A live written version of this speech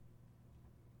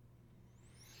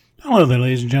Hello there,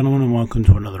 ladies and gentlemen, and welcome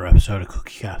to another episode of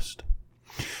CookieCast.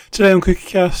 Today on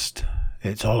CookieCast,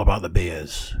 it's all about the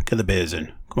beers. Get the beers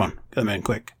in. Come on, get them in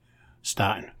quick.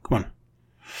 Starting. Come on.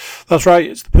 That's right,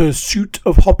 it's the pursuit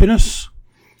of hoppiness.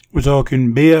 We're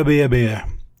talking beer.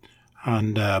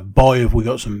 And boy, have we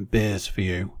got some beers for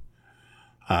you.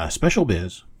 Special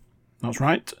beers. That's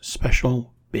right,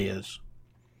 special beers.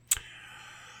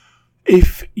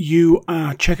 If you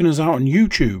are checking us out on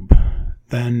YouTube,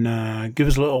 then give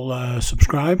us a little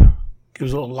subscribe, give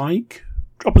us a little like,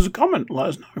 drop us a comment, let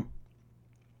us know.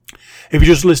 If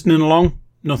you're just listening along,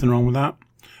 nothing wrong with that.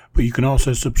 But you can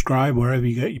also subscribe wherever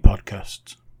you get your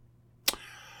podcasts.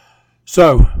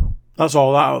 So, that's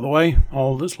all that out of the way.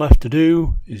 All that's left to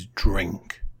do is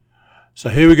drink. So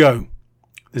here we go.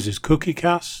 This is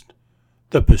CookieCast,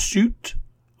 the pursuit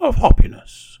of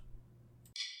hoppiness.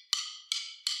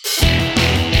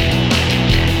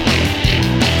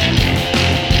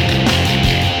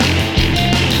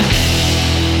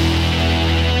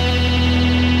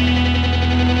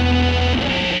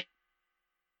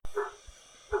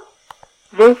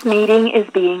 This meeting is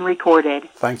being recorded.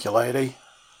 Thank you, lady.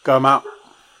 Go, Matt.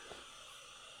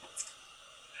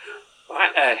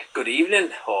 Right, good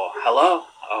evening, or hello,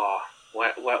 or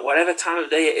whatever time of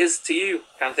day it is to you,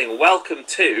 kind of thing. Welcome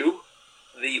to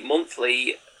the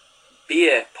monthly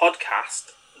beer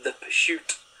podcast, The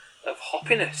Pursuit of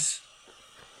Hoppiness.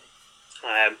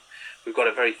 We've got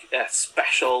a very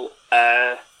special,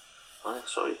 we've got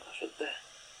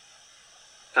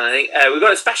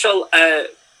a special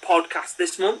podcast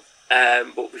this month,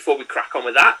 but before we crack on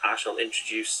with that, I shall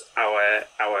introduce our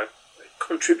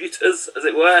contributors, as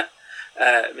it were.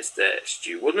 Mr.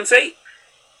 Stu Woodmansey.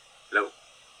 Hello.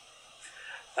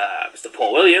 Mr.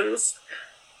 Paul Williams.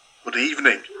 Good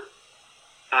evening.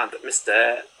 And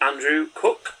Mr. Andrew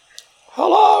Cook.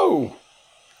 Hello.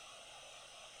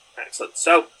 Excellent.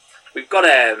 So we've got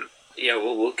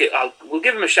we'll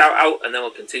give him a shout out, and then we'll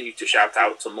continue to shout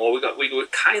out some more. We were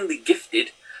kindly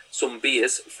gifted some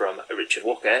beers from Richard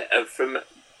Walker from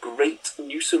Great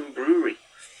Newsom Brewery.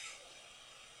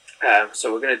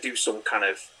 So we're going to do some kind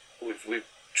of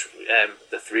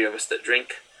the three of us that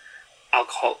drink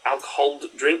alcohol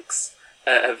drinks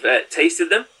have tasted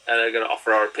them and are going to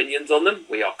offer our opinions on them.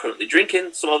 We are currently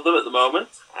drinking some of them at the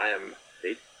moment. I am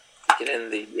drinking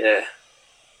in the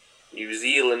New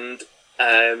Zealand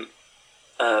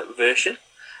version.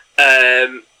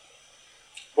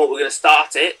 But we're going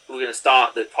to start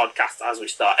the podcast as we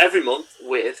start every month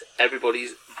with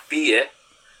everybody's beer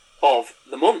of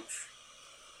the month.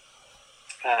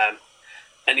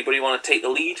 Anybody want to take the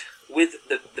lead with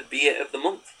the beer of the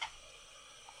month?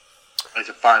 It's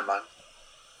a fine man.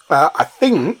 I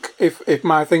think, if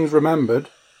my thing's remembered,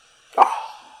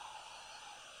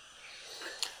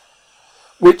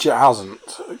 which it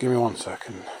hasn't, give me 1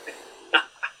 second.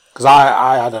 Because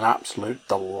I had an absolute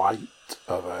delight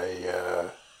of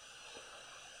a...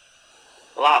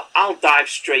 Well, I'll dive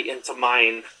straight into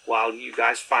mine while you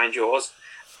guys find yours.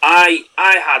 I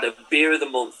had a beer of the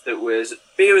month that was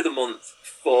beer of the month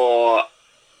for,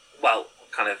 well,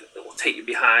 kind of, it will take you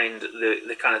behind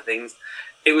the kind of things.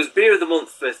 It was beer of the month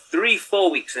for 3-4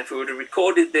 weeks, and if we would have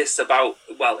recorded this if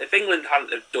England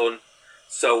hadn't have done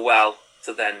so well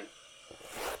to then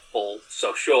fall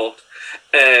so short,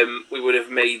 we would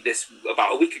have made this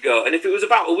about a week ago. And if it was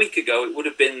about a week ago, it would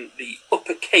have been the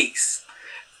Upper Case,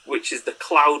 which is the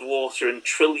Cloudwater and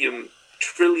Trillium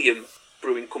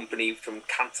Brewing Company from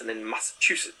Canton in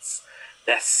Massachusetts.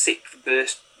 Their 6th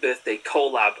birthday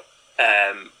collab,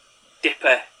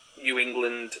 Dipper, New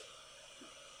England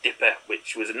Dipper,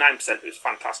 which was a 9%. It was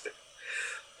fantastic.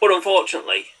 But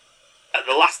unfortunately, at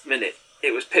the last minute,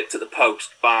 it was pipped to the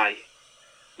post by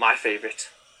my favourite,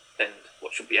 and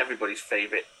what should be everybody's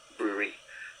favourite brewery,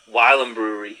 Wylam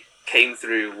Brewery, came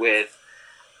through with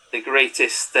the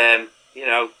greatest,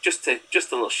 just a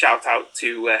little shout out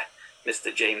to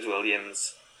Mr. James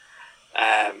Williams.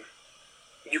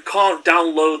 You can't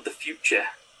download the future,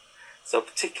 so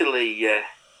particularly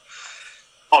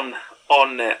on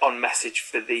message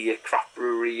for the craft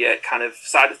brewery kind of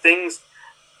side of things,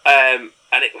 and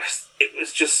it was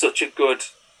just such a good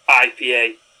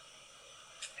IPA.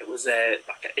 It was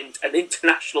like an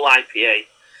international IPA,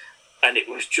 and it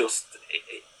was just.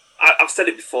 I've said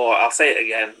it before, I'll say it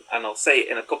again, and I'll say it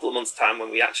in a couple of months' time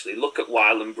when we actually look at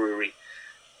Wylam Brewery.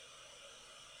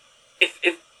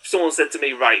 If someone said to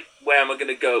me, right, where am I going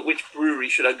to go? Which brewery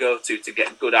should I go to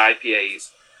get good IPAs?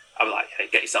 I'm like, hey,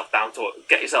 get yourself down to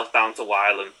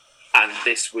Wylam, and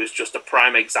this was just a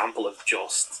prime example of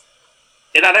just.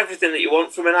 It had everything that you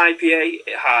want from an IPA.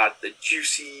 It had the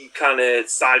juicy kind of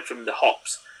side from the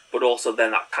hops, but also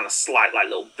then that kind of slight like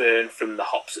little burn from the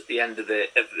hops at the end of the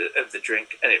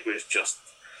drink, and it was just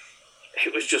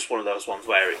one of those ones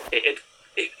where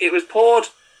it was poured,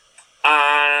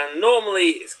 and normally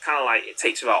it's kind of like it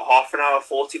takes about half an hour,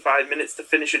 45 minutes to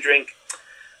finish a drink.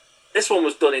 This one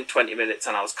was done in 20 minutes,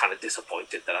 and I was kind of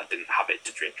disappointed that I didn't have it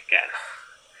to drink again.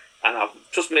 And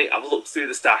trust me, I've looked through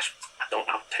the stash. I don't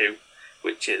have two,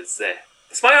 which is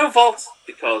it's my own fault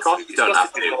because you don't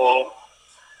have to.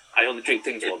 I only drink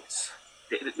things once.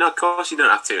 No, of course you don't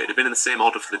have to. It'd have been in the same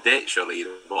order for the date, surely you'd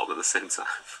have bought them at the same time.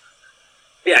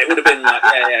 Yeah, it would have been like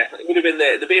it would have been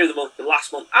the beer of the month, the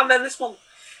last month, and then this one.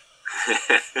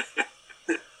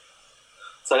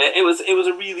 So it was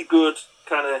a really good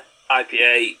kind of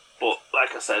IPA, but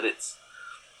like I said, it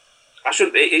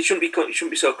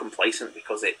shouldn't be so complacent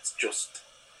because it's just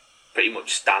pretty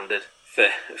much standard for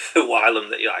Wylam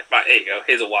that you're like, right, here you go,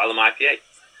 here's a Wylam IPA.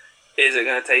 Is it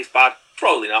going to taste bad?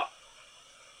 Probably not.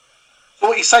 So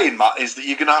what you're saying, Matt, is that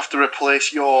you're going to have to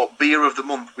replace your beer of the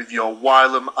month with your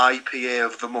Wylam IPA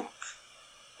of the month.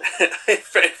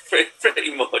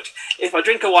 Pretty much. If I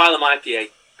drink a Wylam IPA,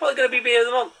 probably going to be beer of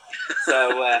the month.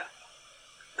 So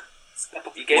step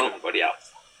up your game, everybody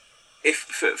else. If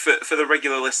for the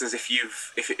regular listeners, if you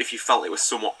felt it was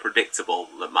somewhat predictable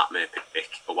that Matt may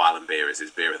pick a Wylam beer as his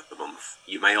beer of the month,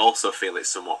 you may also feel it's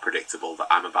somewhat predictable that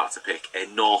I'm about to pick a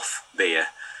North beer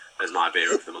as my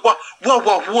beer of the month. What?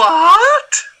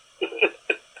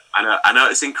 I know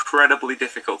it's incredibly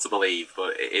difficult to believe,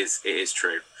 but it is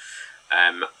true.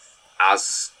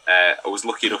 As I was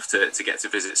lucky enough to get to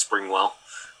visit Springwell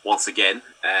once again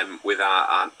with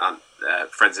our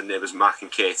friends and neighbours Mark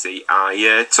and Katie,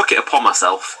 I took it upon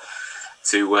myself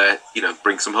to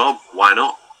bring some home. Why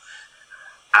not?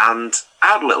 And I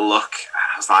had a little look.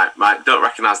 I was like, "Mate, don't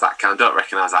recognise that can. Don't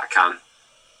recognise that can."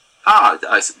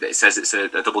 It says it's a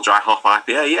double dry hop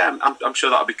IPA. Yeah, I'm sure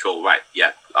that'll be cool. Right?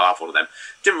 Yeah, I'll have one of them.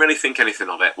 Didn't really think anything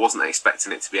of it. Wasn't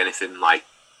expecting it to be anything like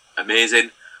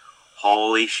amazing.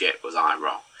 Holy shit, was I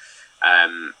wrong?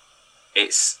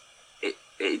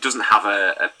 It doesn't have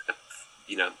a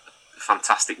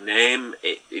fantastic name.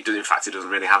 It doesn't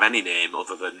really have any name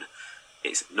other than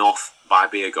it's North by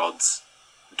Beer Gods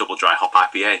Double Dry Hop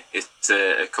IPA. It's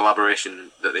a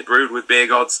collaboration that they brewed with Beer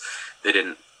Gods. They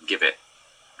didn't give it,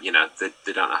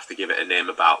 they don't have to give it a name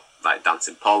about like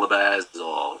dancing polar bears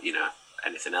or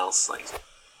anything else like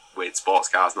weird sports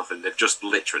cars. Nothing. They've just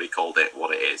literally called it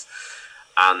what it is,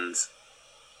 and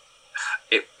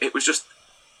it was just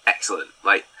excellent.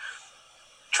 Like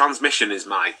Transmission is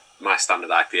my standard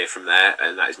IPA from there,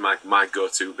 and that is my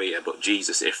go-to beer. But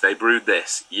Jesus, if they brewed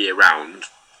this year round,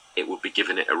 it would be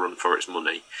giving it a run for its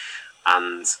money.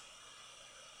 And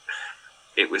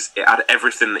it had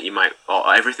everything that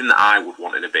everything that I would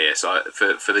want in a beer. So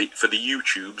for the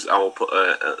YouTubes, I will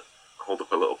hold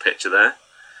up a little picture there,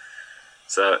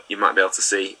 so you might be able to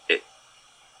see it.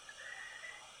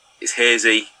 It's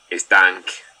hazy, it's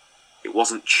dank. It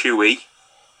wasn't chewy,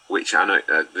 which I know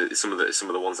some of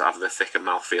the ones that have the thicker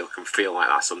mouthfeel can feel like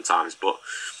that sometimes, but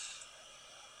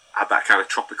had that kind of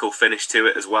tropical finish to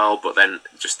it as well. But then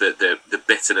just the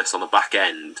bitterness on the back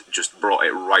end just brought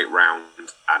it right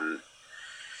round, and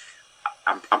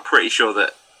I'm pretty sure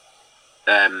that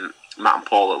Matt and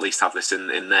Paul at least have this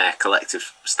in their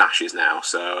collective stashes now.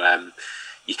 So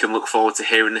you can look forward to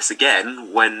hearing this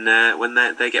again when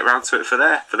they get round to it for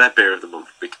their beer of the month.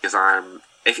 Because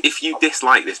if you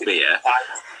dislike this beer,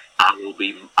 I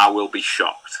will be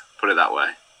shocked. Put it that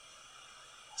way.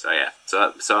 So yeah,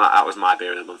 so that was my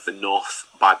beer of the month, the North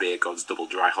by Beer Gods Double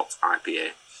Dry Hopped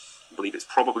IPA. I believe it's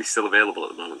probably still available at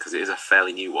the moment because it is a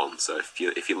fairly new one. So if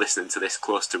you're listening to this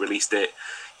close to release date,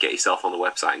 get yourself on the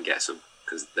website and get some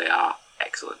because they are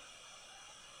excellent.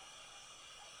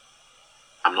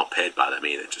 I'm not paid by them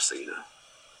either, just so you know.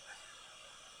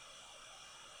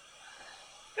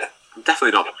 I'm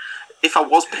definitely not. If I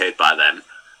was paid by them,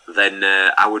 then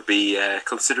I would be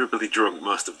considerably drunk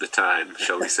most of the time,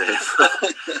 shall we say. Do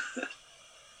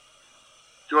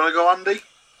you want to go, Andy?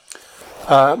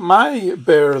 My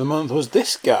beer of the month was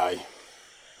this guy. Is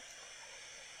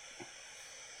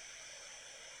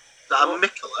that a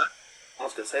Mikkeller? I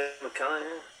was going to say Macallan,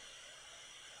 yeah.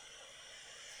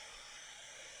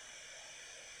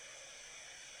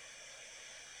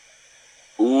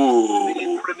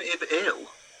 Ooh, Primitive Ale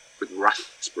with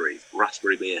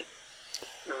raspberry beer.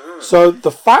 So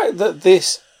the fact that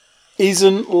this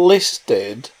isn't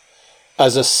listed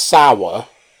as a sour,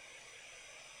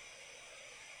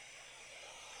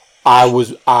 I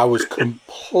was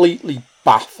completely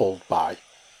baffled by.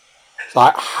 It's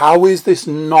like, how is this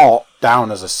not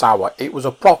down as a sour? It was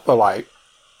a proper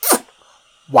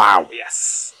wow.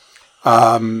 Yes.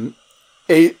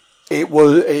 it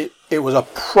was a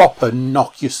proper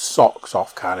knock your socks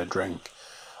off kind of drink.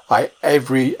 Like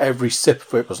every sip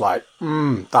of it was like,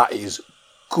 that is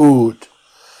good.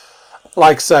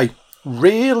 Like I say,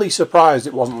 really surprised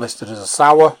it wasn't listed as a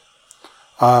sour,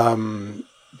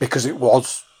 because it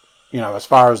was, as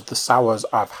far as the sours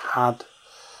I've had,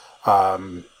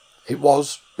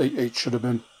 it should have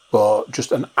been, but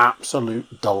just an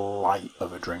absolute delight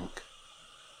of a drink.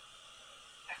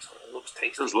 Excellent. It looks tasty.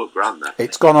 It does look grand there.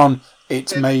 It's gone on.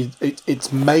 It's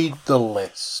made the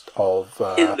list of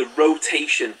in the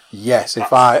rotation. Yes,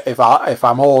 if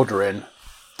I'm ordering,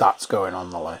 that's going on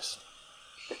the list.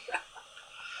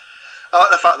 I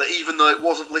like the fact that even though it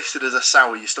wasn't listed as a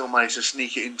sour, you still managed to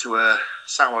sneak it into a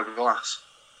sour glass,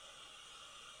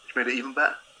 which made it even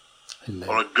better. Indeed.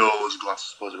 Or a goes glass,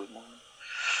 I suppose it was more.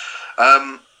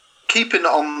 Keeping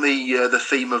on the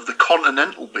theme of the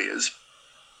continental beers,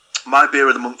 my beer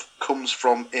of the month comes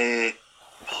from a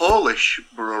Polish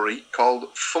brewery called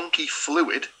Funky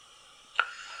Fluid,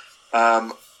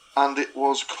 and it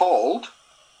was called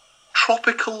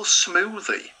Tropical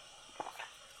Smoothie.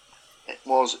 It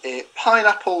was a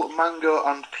pineapple, mango,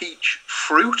 and peach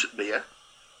fruit beer,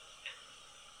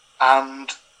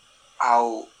 and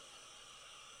I'll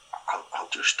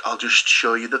just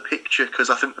show you the picture, because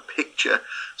I think the picture.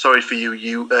 Sorry for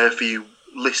you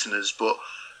listeners, but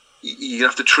you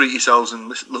have to treat yourselves and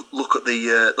look at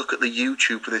the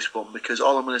YouTube for this one, because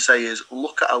all I'm going to say is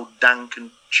look at how dank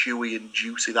and chewy and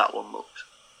juicy that one looks.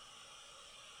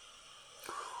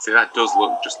 See, that does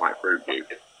look just like fruit juice.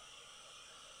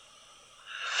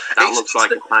 That looks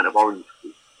like a pint of orange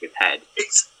with head.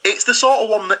 It's the sort of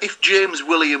one that if James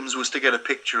Williams was to get a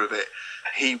picture of it,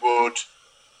 he would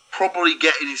probably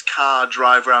get in his car,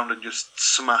 drive around, and just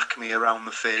smack me around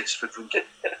the face for drinking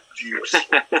juice.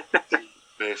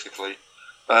 Basically,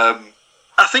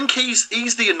 I think he's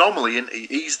the anomaly, isn't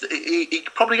he? He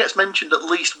probably gets mentioned at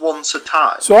least once a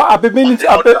time. So I've been meaning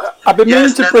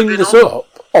to bring this up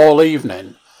all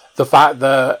evening. The fact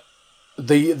that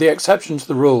the exception to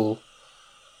the rule,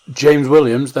 James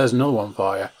Williams, there's another one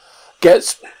for you,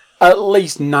 gets at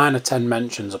least 9 or 10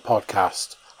 mentions a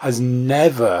podcast, has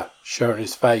never shown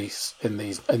his face in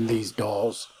these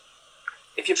doors.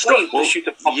 If you're playing shoot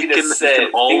the populist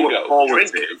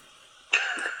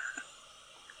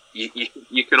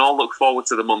you can all look forward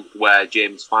to the month where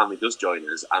James finally does join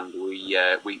us, and we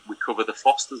cover the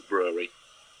Foster's Brewery.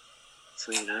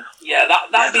 So yeah,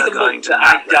 that'd be the month that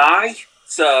I die.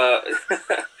 So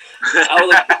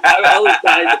I was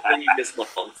dying the previous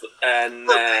month, and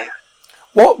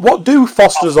what do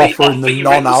Foster's offer in the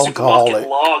non-alcoholic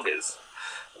lagers?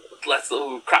 Let's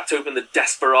cracked open the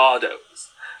Desperados.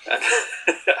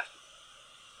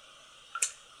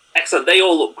 Excellent. They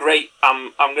all look great.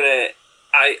 I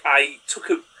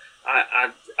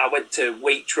went to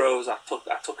Waitrose. I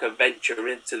took a venture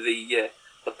into the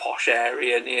posh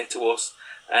area near to us,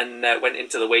 and went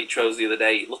into the Waitrose the other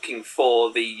day looking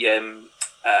for the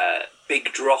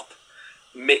Big Drop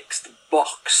mixed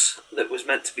box that was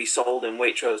meant to be sold in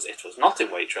Waitrose. It was not in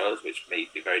Waitrose, which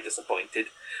made me very disappointed.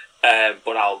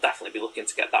 But I'll definitely be looking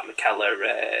to get that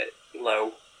Mikkeller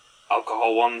low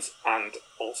alcohol ones, and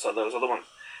also those other ones.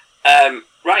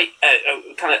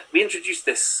 We introduced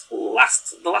this the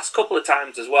last couple of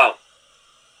times as well.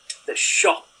 The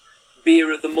shop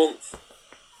beer of the month.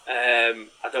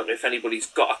 I don't know if anybody's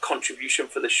got a contribution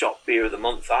for the shop beer of the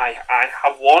month. I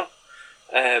have one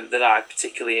that I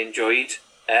particularly enjoyed,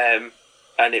 and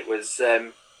it was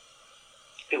the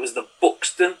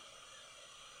Buxton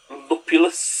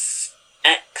Lupulus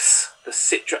X, the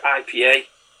Citra IPA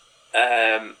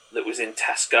that was in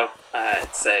Tesco.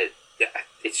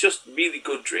 It's just really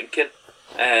good drinking.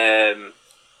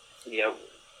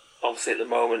 Obviously at the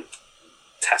moment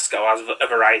Tesco has a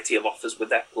variety of offers with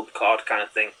their club card kind of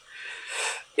thing.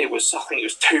 I think it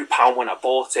was £2 when I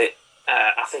bought it.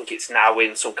 I think it's now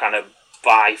in some kind of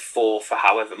buy 4 for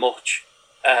however much.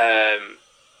 They're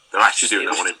actually doing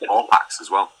that one in 4-packs as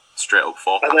well. Straight up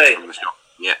 4-packs from the shop.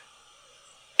 Yeah.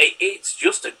 It's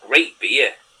just a great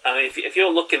beer. I mean, if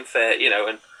you're looking for,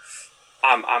 and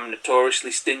I'm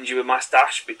notoriously stingy with my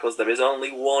stash because there is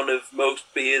only one of most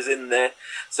beers in there,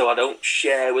 so I don't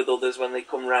share with others when they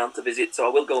come round to visit. So I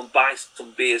will go and buy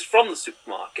some beers from the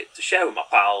supermarket to share with my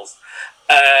pals,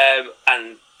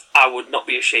 and I would not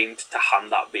be ashamed to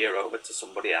hand that beer over to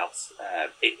somebody else.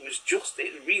 It's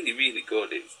really, really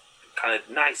good. It's kind of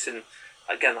nice and,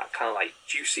 again, that kind of like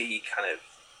juicy, kind of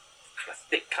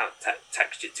thick kind of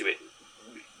texture to it.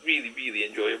 Really, really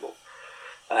enjoyable.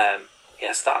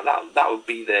 Yes, that would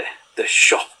be the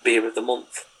shop beer of the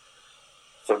month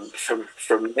from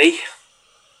me.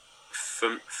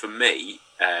 For me,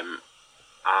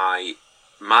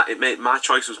 my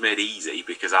choice was made easy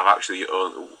because I've actually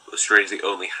strangely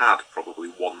only had probably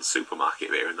one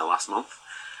supermarket beer in the last month,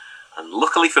 and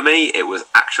luckily for me, it was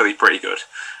actually pretty good.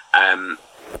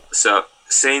 So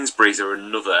Sainsbury's are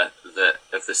another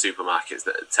of the supermarkets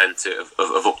that tend to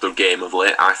have upped their game of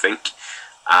late, I think,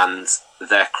 and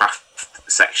their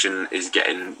craft section is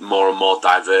getting more and more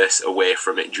diverse away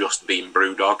from it just being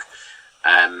BrewDog.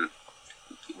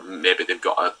 Maybe they've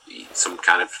got some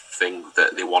kind of thing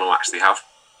that they want to actually have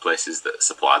places that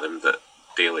supply them that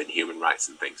deal in human rights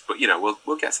and things. But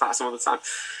we'll get to that some other time.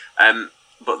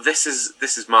 But this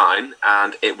is mine,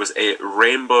 and it was a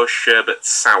rainbow sherbet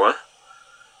sour.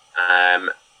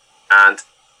 And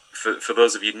for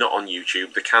those of you not on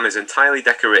YouTube, the can is entirely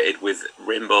decorated with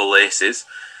rainbow laces,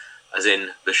 as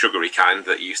in the sugary kind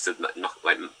that used to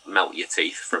melt your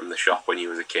teeth from the shop when you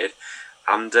was a kid.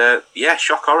 And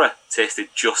shock horror, tasted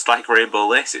just like rainbow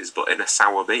laces, but in a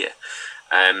sour beer.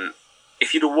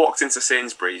 If you'd have walked into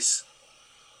Sainsbury's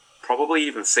probably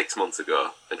even 6 months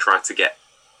ago and tried to get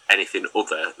anything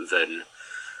other than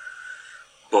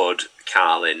Bud,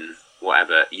 Carlin,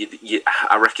 whatever,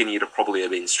 I reckon you'd have probably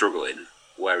been struggling.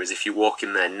 Whereas if you walk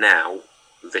in there now,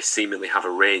 they seemingly have a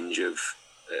range of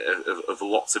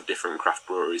lots of different craft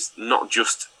breweries, not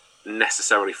just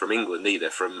necessarily from England either,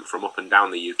 from up and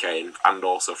down the UK and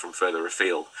also from further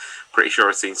afield. Pretty sure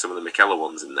I've seen some of the Mikkeller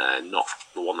ones in there, not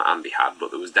the one that Andy had,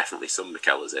 but there was definitely some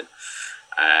Mikkellers in.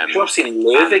 I'm sure I've seen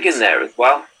Lervig in there as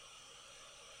well.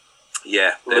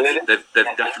 Yeah,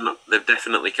 they've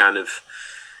definitely kind of.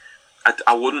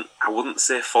 I wouldn't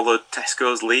say followed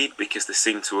Tesco's lead, because they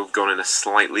seem to have gone in a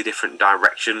slightly different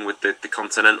direction with the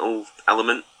continental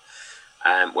element.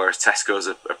 Whereas Tesco's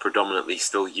are predominantly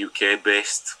still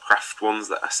UK-based craft ones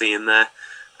that I see in there.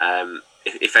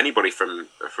 If anybody from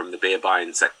the beer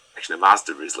buying section of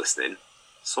Asda is listening,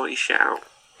 sort your shit out.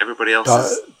 Everybody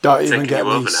else don't even get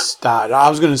me started.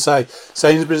 I was going to say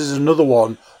Sainsbury's is another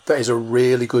one that is a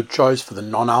really good choice for the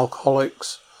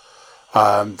non-alcoholics.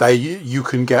 You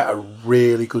can get a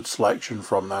really good selection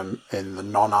from them in the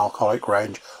non-alcoholic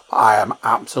range. I am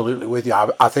absolutely with you.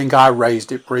 I think I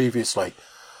raised it previously.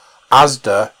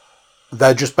 Asda,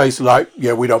 they're just basically like,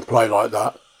 yeah, we don't play like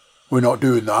that. We're not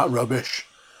doing that rubbish.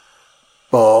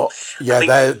 But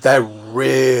yeah, they're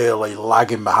really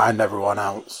lagging behind everyone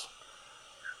else.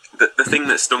 The thing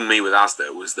that stung me with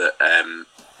Asda was that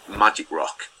Magic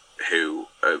Rock, who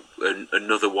are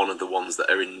another one of the ones that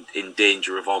are in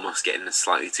danger of almost getting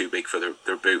slightly too big for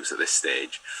their boots at this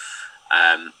stage,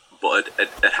 but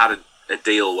had a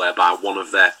deal whereby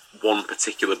one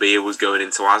particular beer was going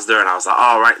into Asda, and I was like,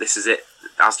 oh, right, this is it.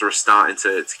 Asda are starting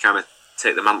to kind of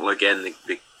take the mantle again,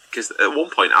 because at one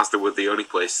point Asda were the only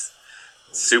place,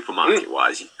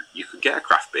 supermarket-wise, you could get a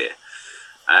craft beer.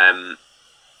 I'm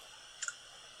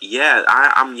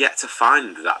yet to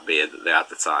find that beer that they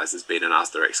advertise as being an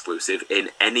Asda exclusive in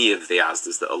any of the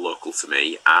Asdas that are local to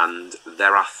me, and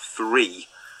there are 3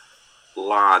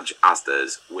 large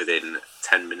Asdas within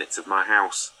 10 minutes of my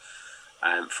house.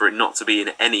 For it not to be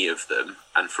in any of them,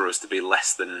 and for us to be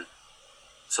less than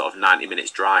sort of 90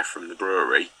 minutes drive from the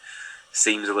brewery,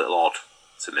 seems a little odd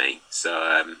to me.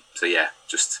 So yeah,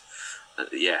 just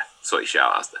sort your shit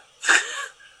out, Asda.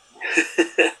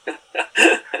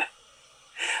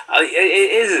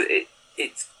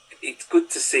 It's good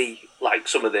to see like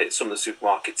some of the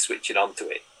supermarkets switching onto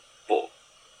it, but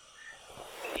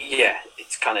yeah,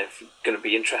 it's kind of going to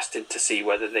be interesting to see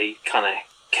whether they kind of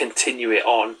continue it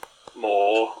on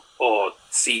more, or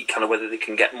see kind of whether they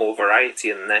can get more variety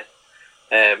in there.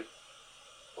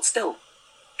 But still,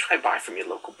 try and buy from your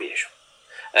local beer shop.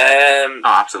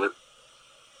 Absolutely.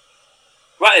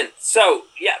 Right then, so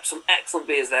yeah, some excellent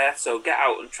beers there. So get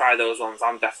out and try those ones.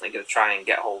 I'm definitely going to try and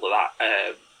get hold of that.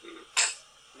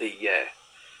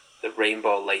 The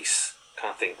rainbow lace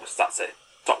kind of thing, because that's a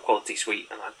top quality sweet,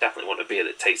 and I definitely want a beer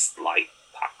that tastes like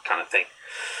that kind of thing.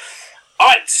 All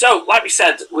right, so like we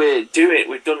said, we're doing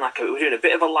a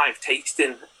bit of a live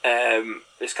tasting,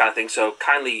 this kind of thing. So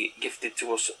kindly gifted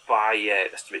to us by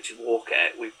Mr. Richard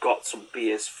Walker. We've got some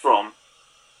beers from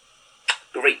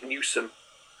Great Newsom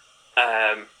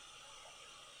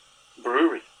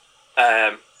Brewery.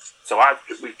 So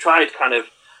we've tried kind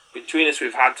of, between us,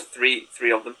 we've had three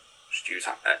of them. Stu's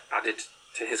added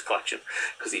to his collection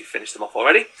because he finished them off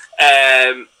already.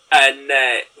 And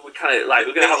we're kind of like,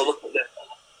 we're going to have a look at them.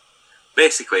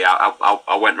 Basically,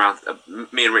 I went round.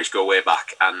 Me and Rich go way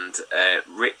back, and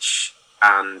Rich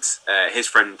and his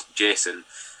friend Jason,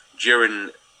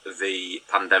 during the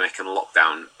pandemic and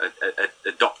lockdown,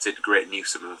 adopted Great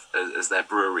Newsom as their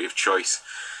brewery of choice.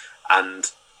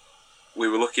 And we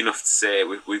were lucky enough to say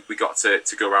we got to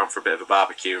go around for a bit of a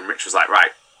barbecue, and Rich was like,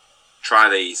 right, try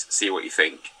these, see what you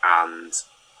think. And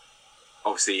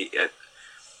obviously,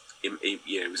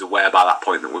 he was aware by that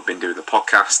point that we've been doing the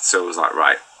podcast, so I was like,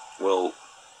 right, we'll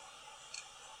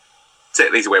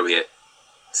take these away with you,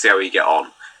 see how you get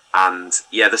on. And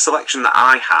yeah, the selection that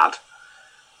I had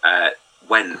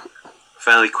went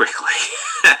fairly quickly,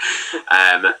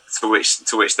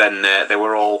 to which then they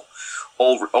were all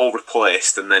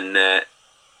replaced and then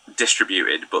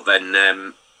distributed. But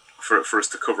then for us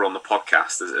to cover on the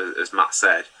podcast, as Matt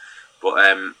said. But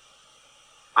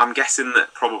I'm guessing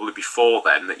that probably before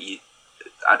then that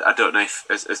I don't know if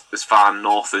as far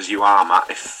north as you are, Matt,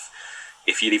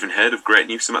 if you'd even heard of Great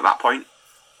Newsome at that point.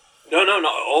 No, not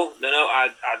at all. No,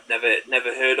 I'd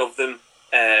never heard of them.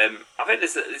 I think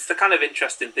it's the kind of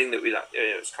interesting thing that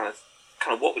it's kind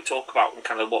of what we talk about and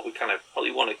kind of what we kind of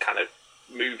probably want to kind of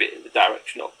move it in the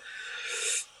direction of,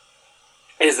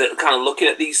 is that kind of looking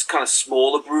at these kind of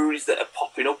smaller breweries that are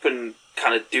popping up and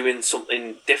kind of doing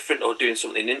something different or doing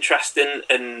something interesting,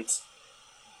 and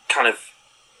kind of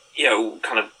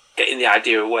getting the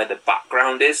idea of where the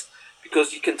background is,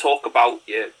 because you can talk about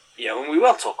and we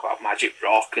will talk about Magic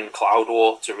Rock and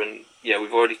Cloudwater, and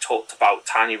we've already talked about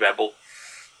Tiny Rebel.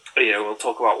 We'll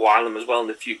talk about Wylam as well in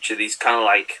the future. These kind of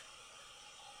like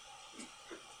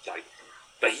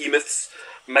behemoths,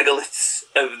 megaliths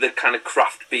of the kind of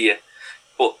craft beer.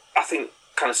 But I think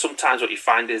kind of sometimes what you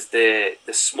find is the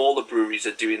smaller breweries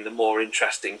are doing the more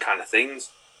interesting kind of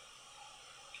things.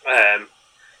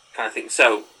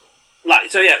 So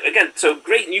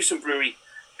Great Newsome Brewery.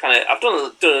 I've done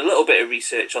a little bit of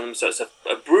research on them. So it's a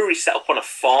brewery set up on a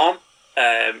farm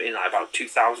in about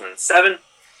 2007.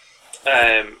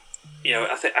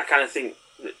 I think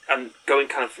I'm going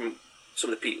kind of from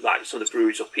some of the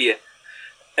breweries up here.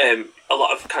 A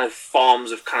lot of kind of farms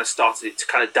have kind of started it to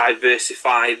kind of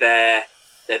diversify their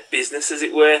business, as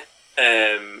it were.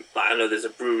 I know there's a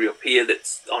brewery up here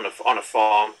that's on a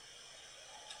farm,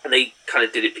 and they kind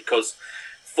of did it because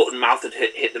foot and mouth had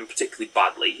hit them particularly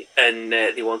badly, and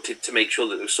they wanted to make sure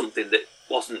that there was something that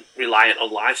wasn't reliant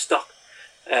on livestock.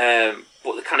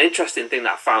 But the kind of interesting thing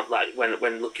that I found,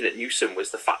 when looking at Newsome,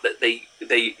 was the fact that they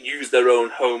use their own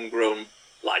homegrown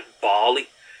barley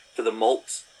for the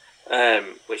malts,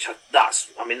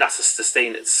 that's a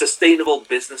sustainable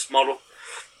business model.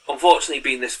 Unfortunately,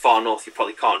 being this far north, you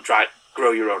probably can't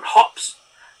grow your own hops,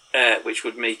 which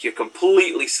would make you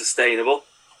completely sustainable.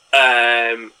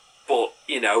 But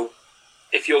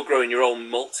if you're growing your own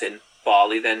malting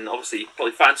barley, then obviously you can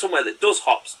probably find somewhere that does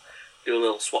hops, do a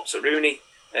little swapsaroonie,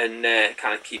 and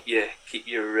kind of keep your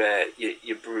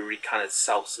brewery kind of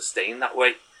self-sustained that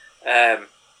way.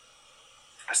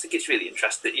 I just think it's really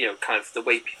interesting, kind of the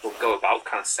way people go about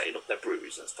kind of setting up their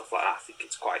breweries and stuff like that. I think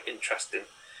it's quite interesting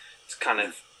to kind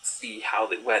of see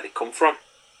where they come from.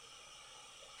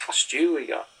 Stu, what you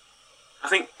got? I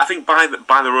think by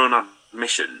their own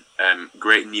admission,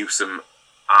 Great Newsome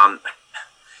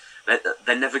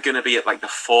they're never going to be at the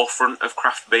forefront of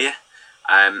craft beer,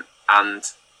 and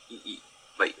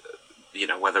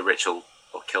whether Rich will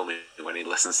kill me when he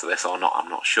listens to this or not, I'm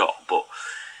not sure, but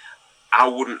I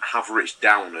wouldn't have Rich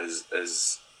down as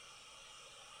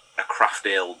a craft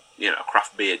ale, a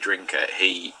craft beer drinker.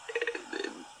 He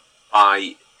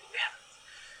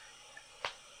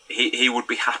would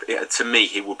be happy. To me,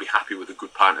 he would be happy with a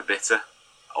good pint of bitter,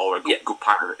 or a good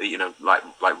pint of,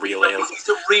 like real ale. He's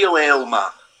a real ale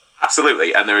man.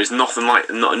 Absolutely, and there is nothing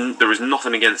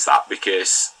against that,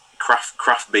 because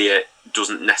craft beer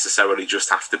doesn't necessarily just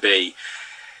have to be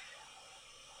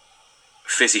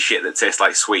fizzy shit that tastes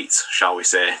like sweets, shall we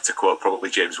say, to quote probably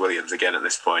James Williams again at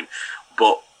this point.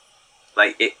 But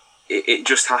it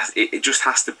just has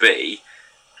to be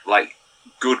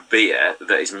good beer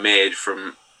that is made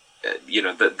from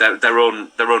their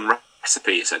own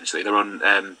recipe, essentially, their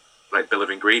own bill of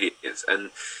ingredients.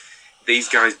 And these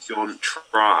guys don't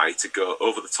try to go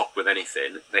over the top with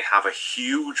anything. They have a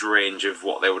huge range of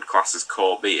what they would class as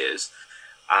core beers,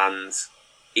 and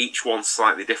each one's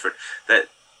slightly different.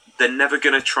 They're never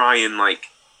going to try and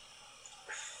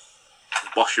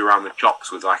bosh you around the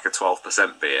chops with a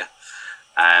 12% beer.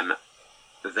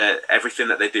 Everything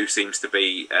that they do seems to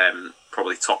be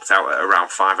probably topped out at around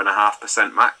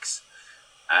 5.5% max,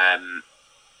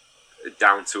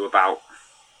 down to about,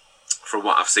 from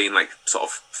what I've seen, sort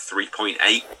of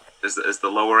 3.8 as the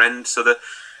lower end. So they're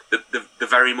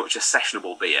very much a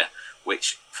sessionable beer,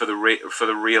 which for the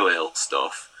real ale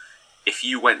stuff, if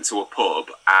you went to a pub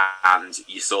and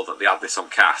you saw that they had this on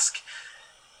cask,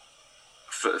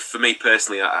 for me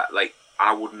personally,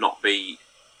 I would not be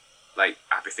I'd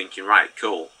be thinking, right,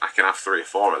 cool, I can have 3 or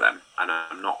 4 of them, and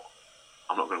I'm not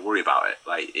I'm not going to worry about it.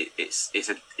 Like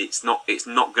it's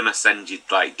not going to send you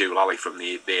like doolally from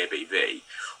the ABV,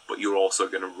 but you're also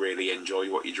going to really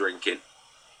enjoy what you're drinking.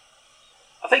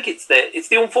 I think it's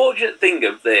the unfortunate thing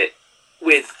of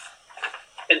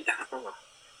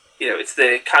it's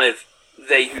the kind of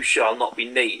they who shall not be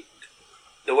named,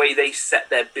 the way they set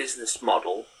their business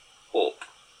model up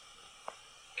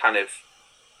kind of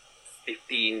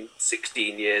 15,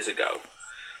 16 years ago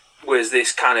was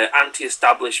this kind of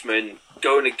anti-establishment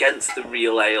going against the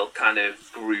real ale kind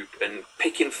of group and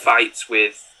picking fights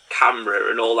with camera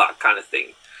and all that kind of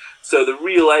thing. So the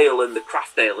real ale and the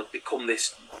craft ale have become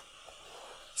this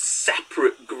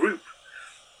separate group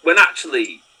when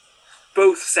actually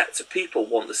both sets of people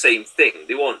want the same thing.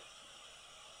 They want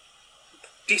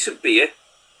decent beer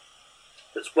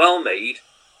that's well made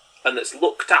and that's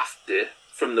looked after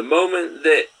from the moment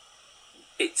that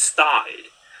it started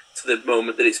to the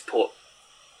moment that it's put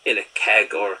in a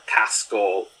keg or a cask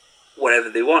or whatever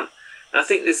they want. And I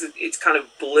think it's kind of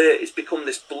blurred. It's become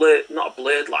this blurred, not a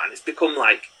blurred line. It's become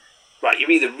like, right,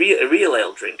 you're either a real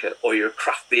ale drinker or you're a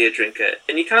craft beer drinker,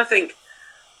 and you kind of think,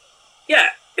 yeah,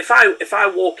 if I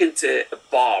walk into a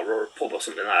bar or a pub or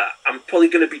something like that, I'm probably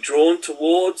going to be drawn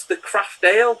towards the craft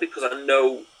ale because I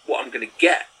know what I'm going to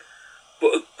get.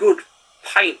 But a good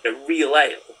pint of real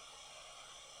ale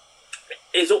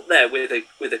is up there with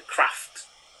a craft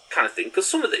kind of thing, because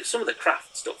some of the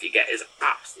craft stuff you get is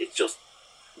it's just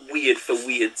weird for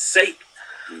weird's sake,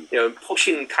 and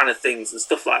pushing kind of things and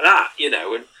stuff like that, and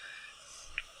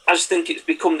I just think it's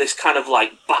become this kind of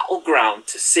like battleground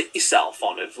to sit yourself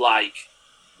on of like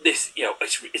this,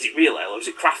 is it real ale or is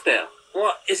it craft ale?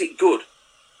 What is it good?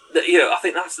 I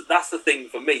think that's the thing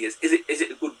for me is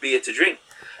it a good beer to drink?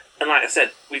 And like I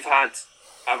said,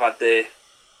 I've had the,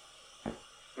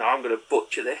 now I'm going to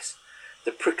butcher this,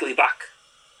 the prickly back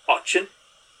Auction.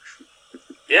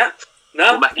 Yeah,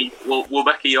 no. We'll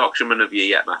make a Yorkshireman of you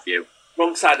yet, Matthew.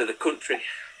 Wrong side of the country.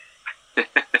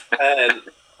 And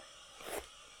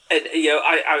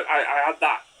I had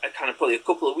that kind of probably a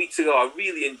couple of weeks ago. I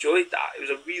really enjoyed that. It was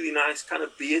a really nice kind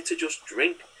of beer to just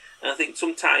drink. And I think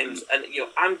sometimes, and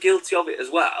I'm guilty of it as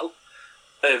well,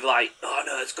 of like, oh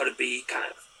no, it's got to be kind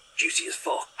of juicy as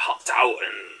fuck, hopped out,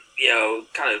 and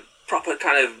kind of proper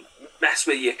kind of mess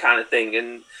with you kind of thing.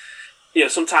 And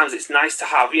sometimes it's nice to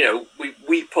have,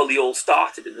 we probably all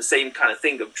started in the same kind of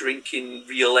thing of drinking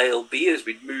real ale beers.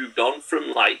 We'd moved on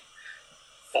from like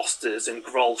Foster's and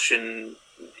Grolsch and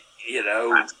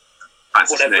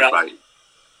whatever else.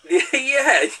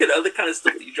 Yeah, the kind of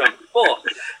stuff that you drank before.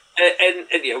 And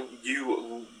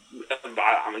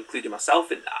I'm including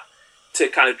myself in that, to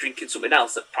kind of drinking something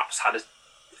else that perhaps had a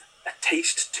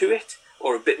taste to it,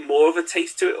 or a bit more of a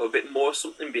taste to it, or a bit more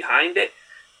something behind it.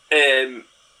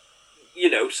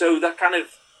 So that kind of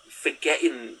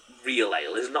forgetting real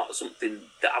ale is not something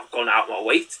that I've gone out of my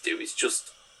way to do. It's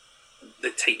just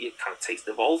the kind of taste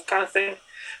evolved kind of thing.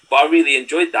 But I really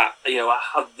enjoyed that. I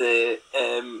had the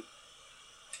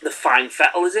Fine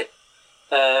Fettle, is it?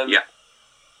 Yeah.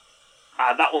 I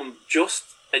had that one just,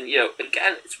 and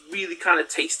again, it's really kind of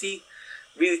tasty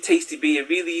beer,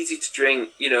 really easy to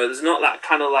drink. There's not that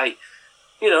kind of like,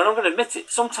 and I'm going to admit it,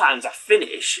 sometimes I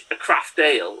finish a craft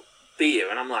ale beer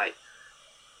and I'm like,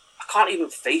 I can't even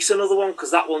face another one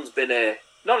because that one's been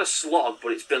not a slog,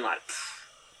 but it's been like,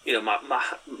 my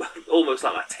almost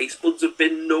like my taste buds have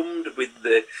been numbed with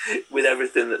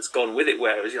everything that's gone with it.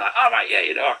 Whereas you're like, all right,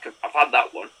 yeah, I've had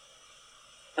that one,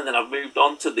 and then I've moved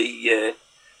on to the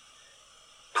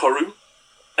Corum,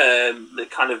 the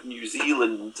kind of New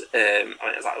Zealand.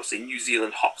 It's like obviously New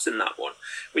Zealand hops in that one,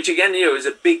 which again, is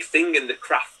a big thing in the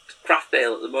craft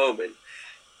ale at the moment.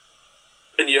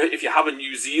 And if you have a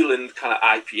New Zealand kind of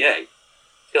IPA,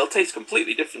 it'll taste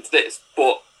completely different to this,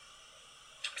 but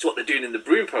it's what they're doing in the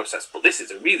brewing process. But this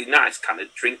is a really nice kind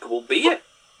of drinkable beer.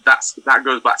 That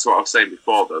goes back to what I was saying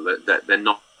before, though, that they're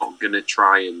not going to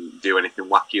try and do anything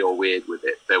wacky or weird with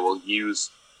it. They will use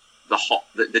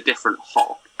the different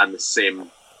hop and the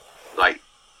same like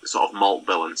sort of malt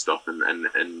bill and stuff, and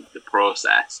the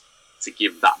process to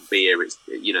give that beer, it's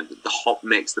the hop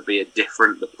makes the beer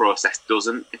different, the process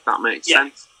doesn't, if that makes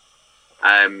sense.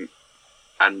 And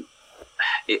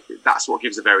that's what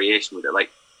gives a variation with it.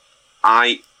 Like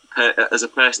as a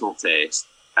personal taste,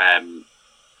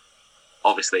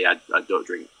 obviously I don't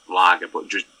drink lager, but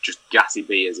just gassy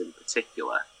beers in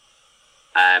particular,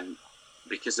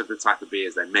 because of the type of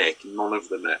beers they make, none of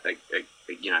them are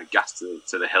gas to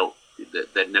the hilt.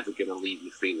 They're never going to leave you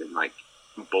feeling like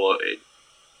bloated.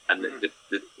 And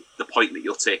the point that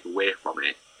you'll take away from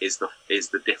it is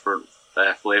the different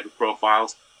flavour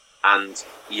profiles, and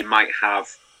you might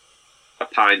have a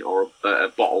pint or a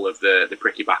bottle of the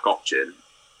Pricky Back option,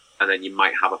 and then you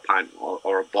might have a pint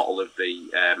or a bottle of the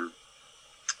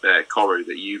Koru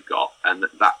that you've got, and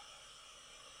that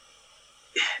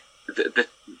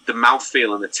the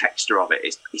mouthfeel and the texture of it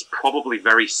is probably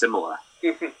very similar.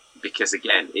 Because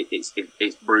again,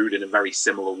 it's brewed in a very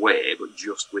similar way, but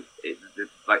just with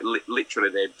literally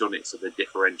they've done it so the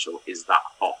differential is that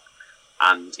hop.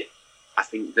 And I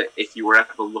think that if you were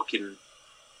ever looking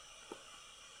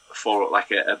for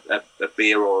like a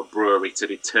beer or a brewery to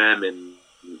determine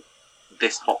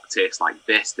this hop tastes like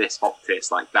this hop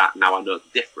tastes like that, now I know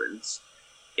the difference,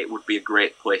 it would be a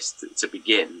great place to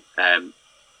begin,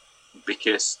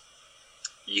 because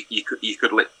you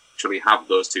could literally have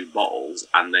those two bottles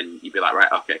and then you'd be like,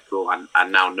 right, okay, cool, I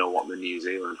now know what the New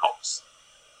Zealand hops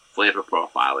flavour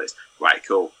profile is. Right,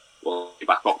 cool. Well,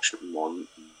 back option one,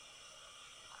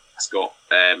 it's got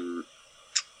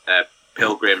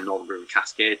Pilgrim, Northern Brew and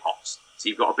Cascade hops. So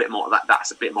you've got a bit more of that.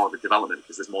 That's a bit more of a development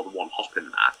because there's more than one hop in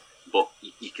that. But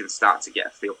you can start to get a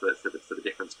feel for the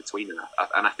difference between them.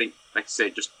 And I think, like I say,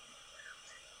 just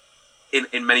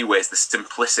in many ways, the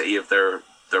simplicity of their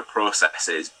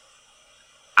processes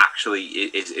actually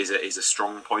is a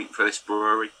strong point for this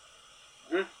brewery.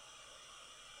 Mm.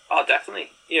 Oh,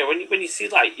 definitely. When you see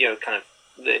kind of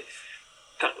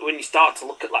when you start to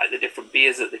look at like the different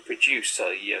beers that they produce,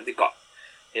 so they've got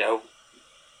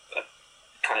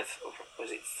kind of,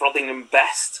 was it Frothingham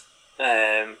Best?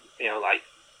 Like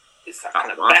it's that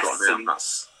kind of best.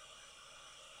 That's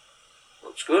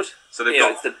looks good. So they've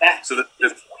got it's the best. So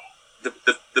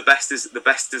the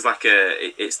best is like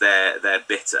it's their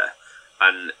bitter,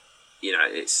 and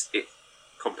it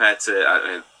compared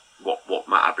to what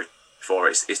Matt had before,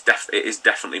 it is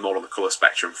definitely more on the colour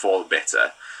spectrum for the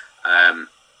bitter.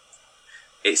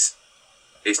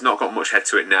 It's not got much head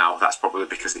to it now. That's probably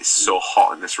because it's so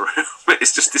hot in this room.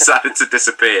 It's just decided to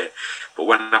disappear. But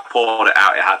when I poured it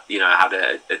out, it had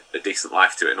a decent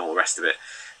life to it and all the rest of it.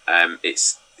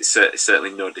 It's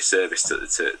certainly no disservice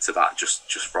to that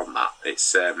just from that.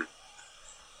 It's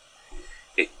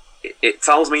it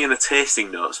tells me in the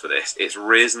tasting notes for this, it's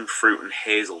raisin, fruit and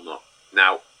hazelnut.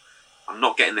 Now, I'm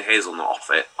not getting the hazelnut off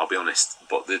it, I'll be honest,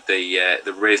 but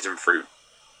the raisin fruit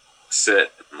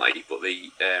certainly, but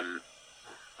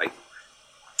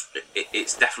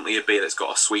it's definitely a beer that's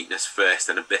got a sweetness first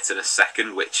and a bitterness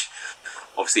second, which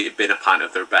obviously it being a pint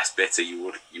of their best bitter, you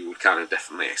would kind of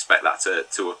definitely expect that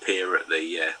to appear at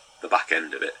the back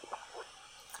end of it.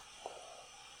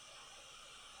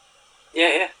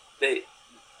 Yeah,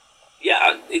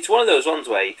 it's one of those ones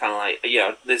where you kind of like,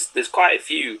 there's quite a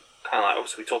few kind of like,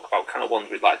 obviously we talk about kind of ones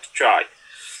we'd like to try.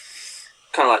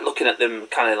 Kind of like looking at them,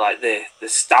 kind of like the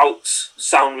stouts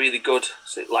sound really good.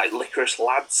 So like Licorice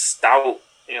Lads Stout,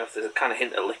 if there's a kind of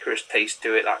hint of licorice taste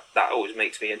to it, that always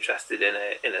makes me interested in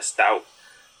a stout.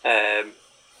 The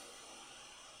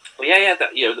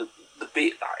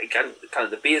beer again, kind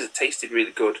of the beers are tasted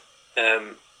really good,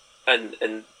 and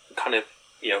kind of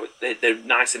they're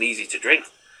nice and easy to drink.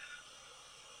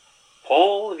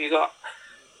 Paul, have you got?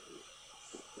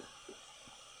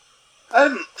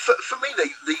 For me,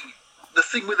 the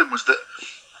thing with them was that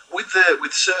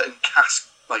with certain cask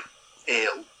like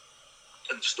ale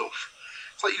and stuff,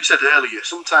 it's like you said earlier.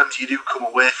 Sometimes you do come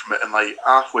away from it, and like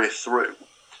halfway through,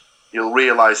 you'll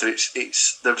realise that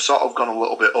they've sort of gone a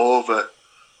little bit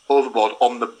overboard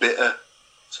on the bitter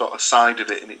sort of side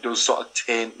of it, and it does sort of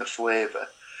taint the flavour.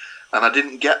 And I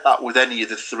didn't get that with any of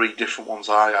the three different ones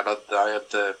I had. I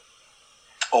had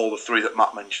all the three that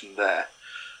Matt mentioned there.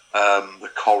 The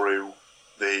Koru,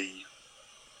 the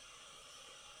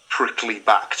Prickly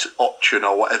Backed option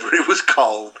or whatever it was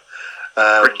called.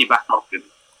 Pricky Back option.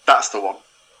 That's the one.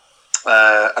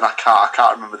 And I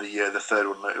can't remember the third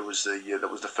one. It was that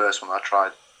was the first one I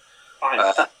tried.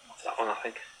 That one, I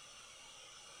think.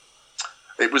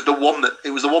 It was the one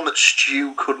that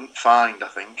Stu couldn't find, I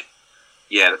think.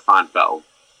 Yeah, the Fine Fettle.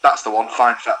 That's the one,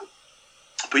 Fine Fettle.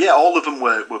 But yeah, all of them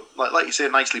were like you say,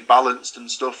 nicely balanced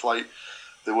and stuff. Like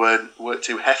they weren't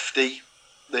too hefty.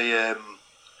 They,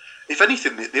 if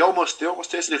anything, they almost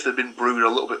tasted as if they'd been brewed a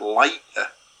little bit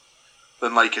lighter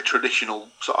than like a traditional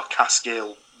sort of cask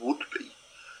ale would be.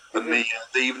 And they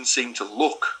even seemed to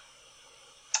look.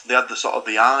 They had the sort of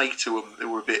the eye to them. They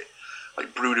were a bit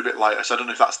like brewed a bit lighter. So I don't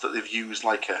know if that's that they've used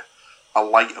like a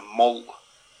lighter malt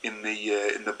in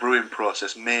the brewing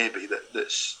process. Maybe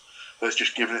that's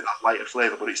just giving it that lighter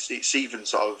flavour. But it's even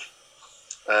sort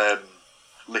of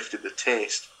lifted the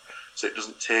taste, so it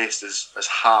doesn't taste as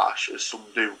harsh as some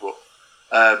do. But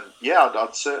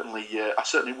I'd certainly I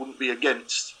certainly wouldn't be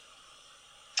against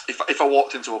if I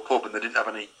walked into a pub and they didn't have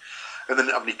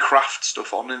any craft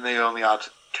stuff on, and they only had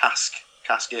cask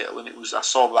cask ale, and I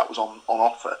saw that was on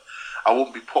offer. I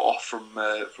wouldn't be put off from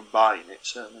buying it.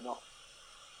 Certainly not.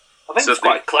 I think it's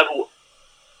quite clever.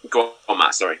 Go on,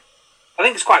 Matt. Sorry. I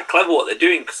think it's quite clever what they're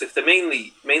doing, because if they're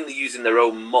mainly using their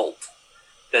own malt,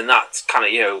 then that's kind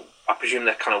of, I presume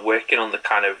they're kind of working on the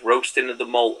kind of roasting of the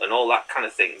malt and all that kind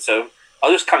of thing. So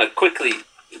I'll just kind of quickly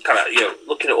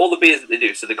looking at all the beers that they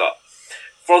do. So they've got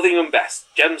Frothingham Best,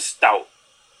 Gem Stout,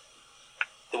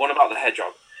 the one about the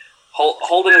hedgehog,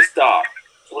 Holderness Dark,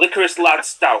 Licorice Lad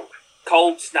Stout,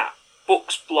 Cold Snap,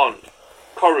 Bucks Blonde,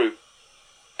 Koru,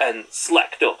 and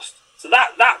Sleck Dust. So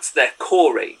that's their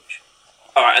core range.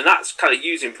 All right, and that's kind of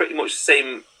using pretty much the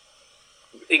same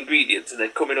ingredients, and they're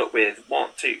coming up with 1,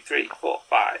 2, 3, 4,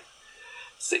 5,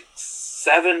 6,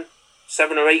 7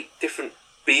 or 8 different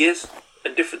beers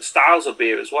and different styles of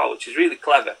beer as well, which is really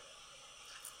clever.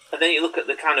 And then you look at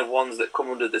the kind of ones that come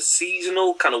under the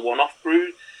seasonal kind of one-off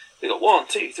brew. They got 1,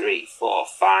 2, 3, 4,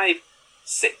 5,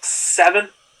 6, 7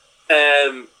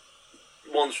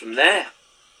 ones from there.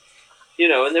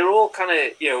 And they're all kind of,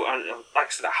 and like I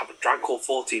said, I haven't drank all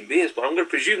 14 beers, but I'm going to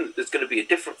presume that there's going to be a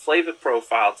different flavour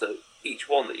profile to each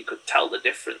one that you could tell the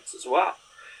difference as well.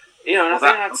 And I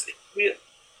think that's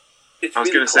it's I was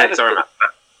really going to say, clever. sorry,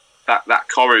 Matt, that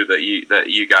Koru that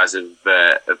you guys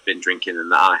have been drinking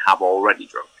and that I have already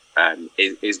drunk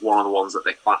is one of the ones that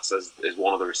they class as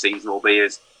one of the seasonal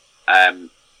beers,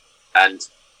 and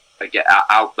again,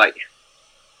 I'll like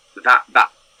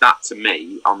that to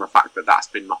me, on the fact that that's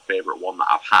been my favourite one that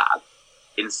I've had,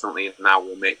 instantly now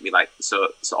will make me like, so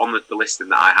on the listing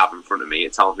that I have in front of me,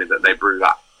 it tells me that they brew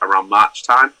that around March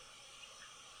time.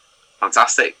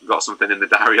 Fantastic. Got something in the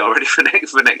diary already for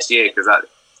next year, because that's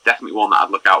definitely one that I'd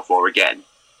look out for again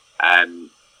on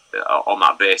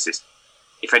that basis.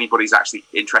 If anybody's actually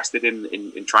interested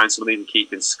in trying some of these and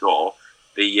keeping score,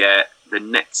 the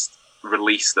next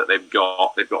release that they've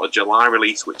got a July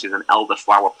release, which is an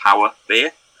Elderflower Power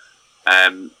beer.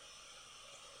 And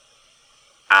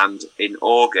in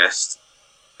August,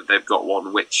 they've got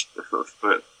one which, for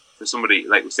somebody,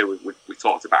 like we said, we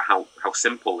talked about how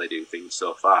simple they do things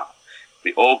so far.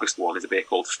 The August one is a beer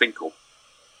called Finkel,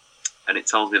 and it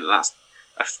tells me that that's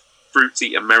a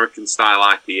fruity American-style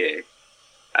IPA,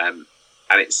 and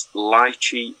it's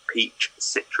lychee, peach,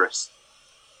 citrus.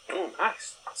 Oh,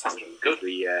 nice. That sounds really good.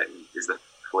 Is the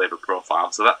flavour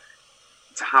profile. So that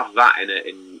to have that in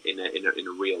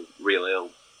a real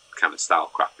ale kind of style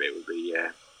craft beer would be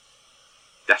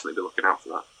definitely be looking out for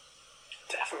that.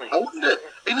 Definitely. I wonder,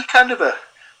 in a kind of a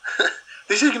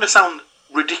this is going to sound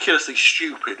ridiculously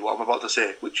stupid what I'm about to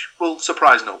say, which will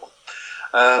surprise no one.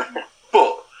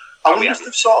 But I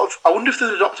wonder if they've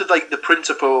adopted like the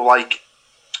principle like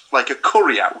a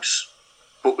curry house,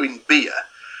 but in beer.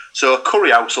 So a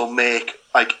curry house will make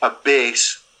like a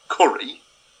base curry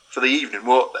for the evening,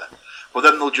 won't they? But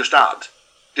then they'll just add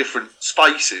different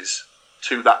spices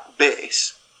to that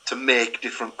base to make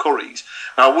different curries.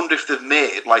 And I wonder if they've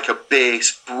made like a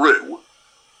base brew,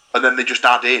 and then they just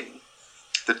add in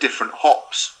the different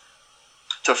hops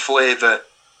to flavour,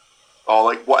 or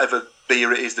like whatever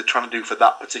beer it is they're trying to do for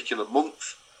that particular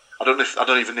month. I don't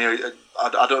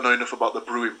know enough about the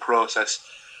brewing process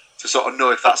to sort of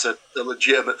know if that's a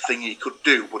legitimate thing you could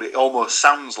do, but it almost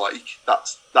sounds like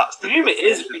that's the. I presume it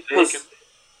is, because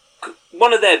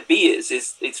one of their beers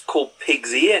it's called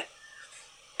Pig's Ear,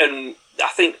 and I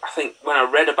think when I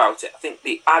read about it, I think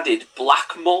they added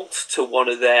black malt to one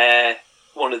of their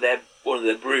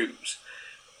brews,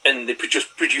 and they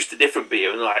just produced a different beer,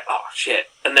 and they're like, oh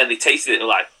shit, and then they tasted it and they're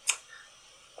like,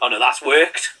 oh no, that's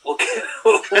worked. We'll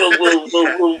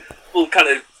kind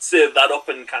of serve that up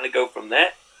and kind of go from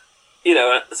there.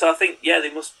 So I think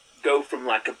they must go from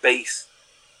like a base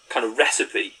kind of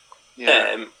recipe,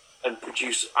 and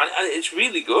produce, and it's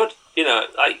really good.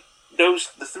 Like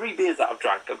the 3 beers that I've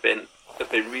drank have been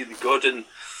really good, and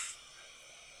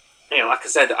like I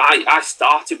said, I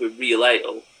started with real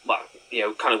ale, like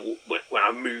kind of when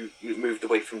I moved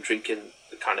away from drinking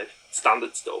the kind of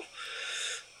standard stuff,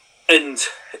 and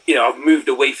I've moved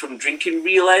away from drinking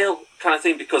real ale kind of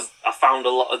thing, because I found a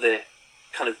lot of the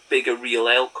kind of bigger real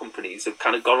ale companies have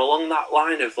kind of gone along that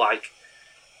line of like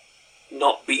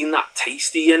not being that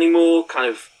tasty anymore, kind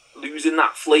of losing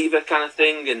that flavour kind of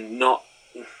thing, and not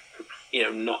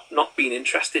being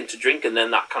interesting to drink, and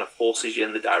then that kind of forces you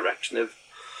in the direction of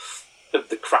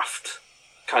the craft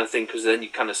kind of thing, because then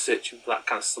you're kind of searching for that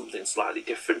kind of something slightly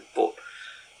different. But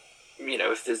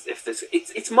if there's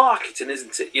it's marketing,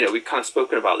 isn't it? We've kind of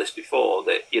spoken about this before,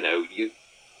 that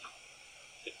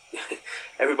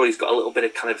everybody's got a little bit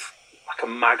of kind of like a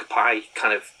magpie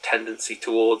kind of tendency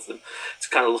towards them, to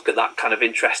kind of look at that kind of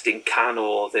interesting can,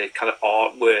 or the kind of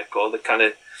artwork, or the kind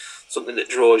of something that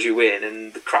draws you in,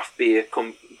 and the craft beer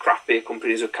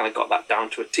companies have kind of got that down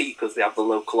to a T because they have the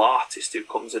local artist who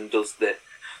comes and does the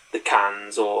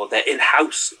cans, or their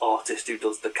in-house artist who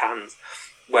does the cans,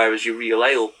 whereas your real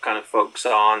ale kind of folks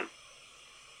aren't.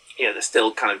 They're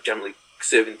still kind of generally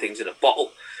serving things in a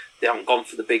bottle. They haven't gone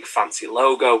for the big fancy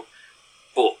logo,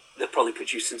 but they're probably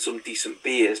producing some decent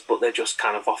beers, but they're just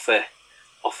kind of off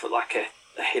like a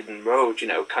hidden road,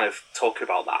 kind of talking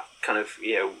about that. Kind of,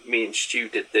 me and Stu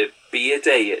did the beer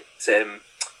day at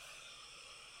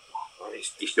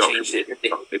he's changed it.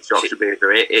 It's Yorkshire Beer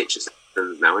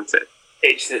Itchison now, isn't it?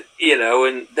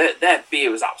 And their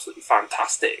beer was absolutely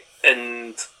fantastic,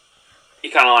 and you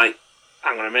kind of like,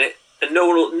 hang on a minute, and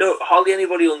hardly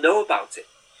anybody will know about it.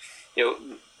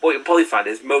 What you'll probably find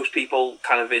is most people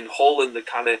kind of in Hull and the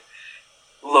kind of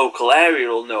local area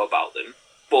will know about them,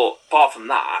 but apart from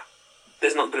that,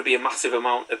 there's not going to be a massive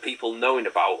amount of people knowing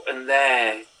about. And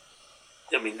their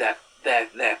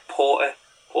porter,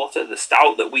 the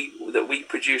stout that we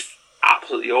produced,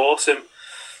 absolutely awesome.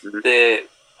 Mm-hmm.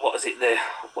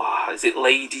 Is it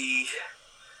Lady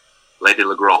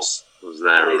Lagros was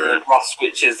there. Lagros,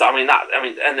 which is, and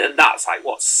that's like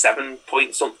what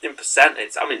 7-point-something%.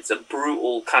 It's a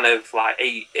brutal kind of like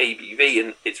ABV,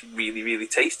 and it's really, really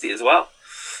tasty as well.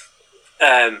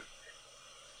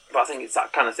 But I think it's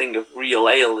that kind of thing of real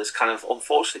ale is kind of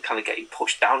unfortunately kind of getting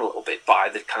pushed down a little bit by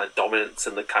the kind of dominance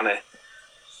and the kind of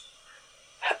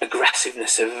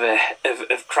aggressiveness of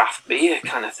craft beer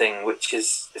kind of thing, which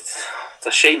is it's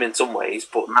a shame in some ways,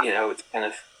 but it's kind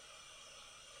of.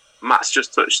 Matt's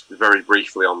just touched very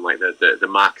briefly on like the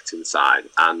marketing side,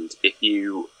 and if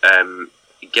you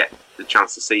get the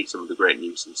chance to see some of the Great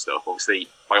Newsom stuff, obviously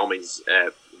by all means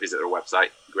visit our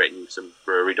website,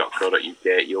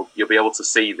 greatnewsombrewery.co.uk. You'll be able to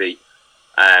see the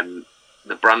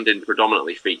branding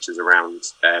predominantly features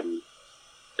around a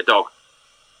dog.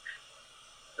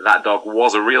 That dog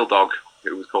was a real dog.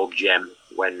 It was called Gem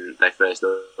when they first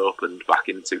opened back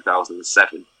in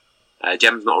 2007.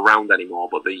 Gem's not around anymore,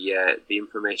 but the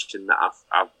information that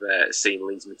I've seen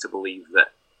leads me to believe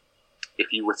that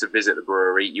if you were to visit the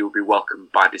brewery, you would be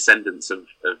welcomed by descendants of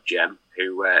Gem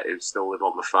who still live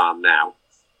on the farm now.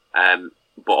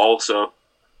 But also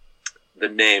the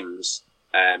names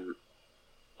on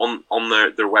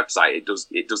their website,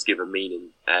 it does give a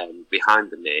meaning behind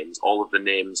the names. All of the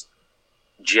names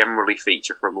generally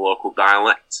feature from local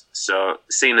dialect. So,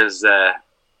 seeing as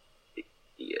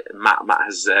Matt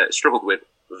has struggled with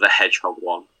the hedgehog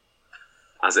one,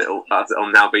 as it'll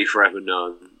now be forever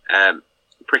known.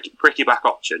 Pricky-back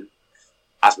option,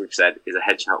 as we've said, is a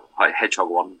hedgehog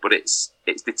one, but it's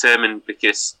determined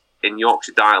because in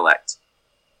Yorkshire dialect,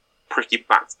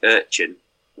 pricky-backed urchin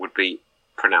would be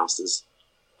pronounced as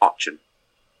option,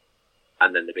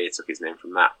 and then the beer took its name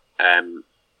from that.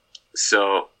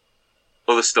 So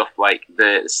other stuff like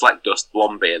the Sleck Dust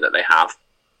blonde beer that they have,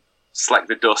 Sleck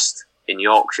the Dust in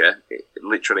Yorkshire, it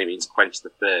literally means quench the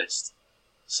thirst.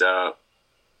 So,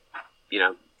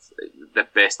 they're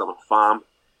based on a farm,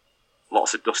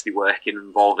 lots of dusty work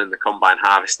involved in the combine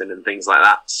harvesting and things like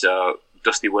that. So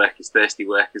dusty work is thirsty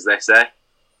work, as they say.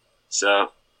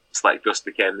 So Sleck Dust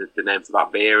became the name for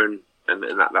that beer, and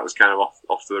that was kind of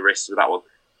off to the races with that one.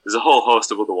 There's a whole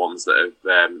host of other ones that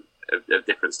have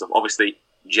different stuff. Obviously,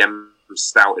 Gem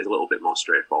Stout is a little bit more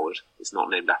straightforward. It's not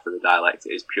named after the dialect.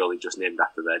 It is purely just named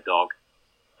after their dog.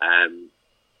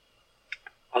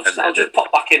 I'll just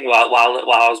pop back in while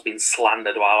I was being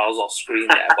slandered while I was off screen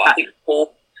there. But I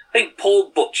think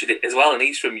Paul butchered it as well, and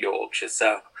he's from Yorkshire,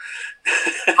 so.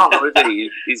 Oh, is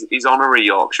he? He's honorary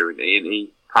Yorkshire, isn't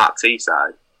he? Part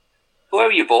Teesside. Where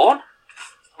were you born?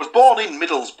 I was born in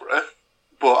Middlesbrough,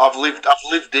 but I've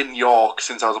lived in York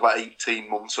since I was about 18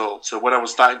 months old. So when I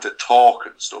was starting to talk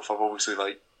and stuff, I've obviously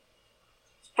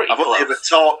I've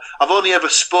only ever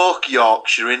spoke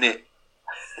Yorkshire, innit?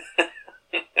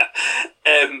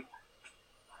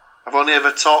 I've only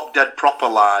ever talked dead proper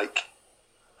like.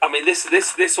 I mean, this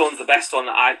one's the best one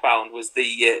that I found was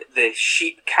the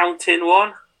sheep counting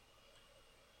one.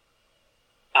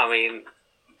 I mean,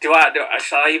 shall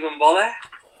I even bother?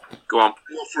 Go on.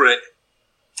 Go for it.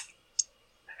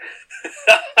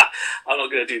 I'm not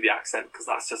going to do the accent because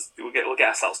that's just we'll get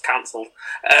ourselves cancelled.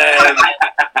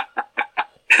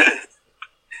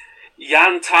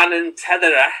 Yantan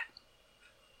Tethera.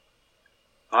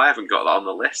 I haven't got that on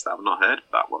the list. I've not heard of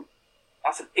that one.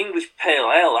 That's an English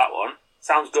pale ale. That one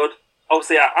sounds good.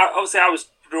 Obviously, I was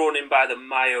drawn in by the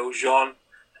Mayo Jean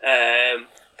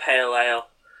pale ale.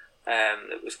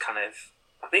 It was kind of,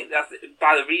 I think that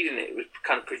by the reading it was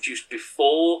kind of produced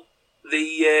before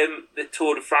the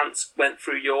Tour de France went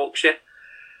through Yorkshire.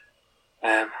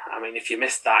 I mean, if you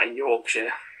missed that in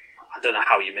Yorkshire, I don't know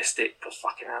how you missed it, but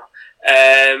fucking hell.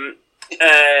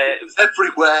 It's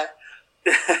everywhere.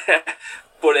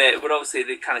 But obviously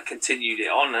they kind of continued it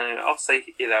on, and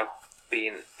obviously, you know,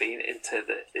 being into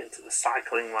the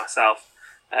cycling myself,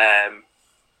 I'd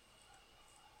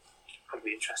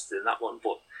be interested in that one.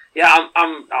 But yeah,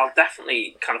 I'll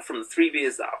definitely kind of, from the 3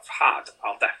 beers that I've had,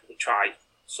 I'll definitely try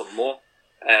some more.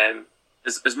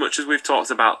 As much as we've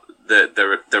talked about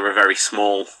they're a very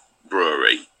small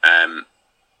brewery,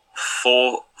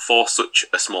 for such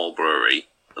a small brewery,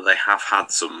 they have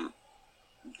had some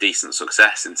decent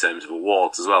success in terms of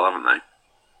awards as well, haven't they?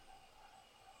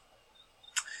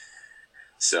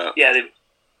 So yeah,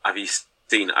 have you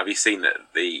seen that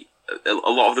a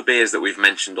lot of the beers that we've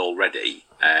mentioned already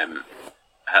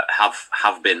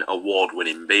have been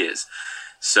award-winning beers?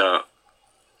 So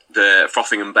the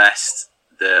Frothingham Best,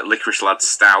 the Licorice Lad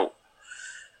Stout,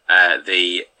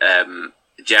 the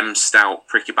Gem Stout,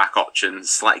 Pricky Back Option,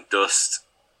 Slack Dust,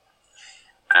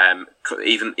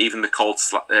 even the Cold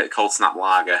Snap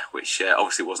Lager, which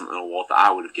obviously wasn't an award that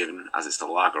I would have given, as it's the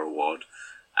Lager Award.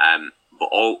 But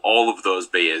all of those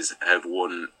beers have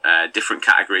won different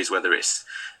categories, whether it's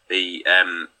the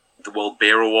World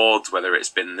Beer Awards, whether it's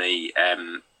been the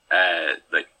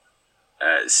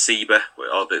SIBA,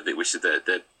 or which is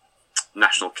the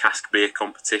National Cask Beer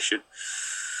Competition,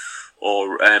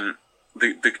 or I'm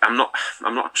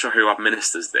not sure who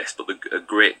administers this, but the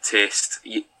Great Taste.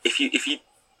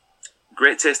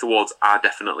 Great Taste Awards are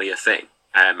definitely a thing,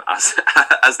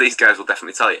 as these guys will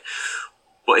definitely tell you.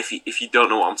 But if you don't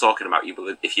know what I'm talking about,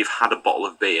 if you've had a bottle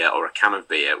of beer or a can of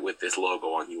beer with this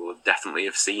logo on, you will definitely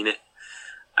have seen it.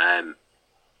 I'm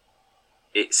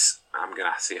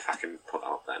gonna see if I can put that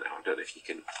up there now. I don't know if you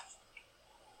can.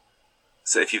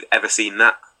 So if you've ever seen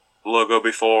that logo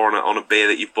before on a beer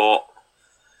that you've bought,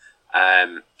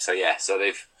 so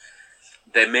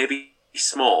they may be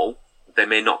small, they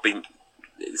may not be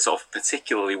sort of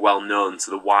particularly well known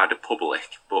to the wider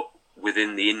public, but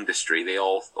within the industry, they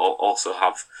also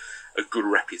have a good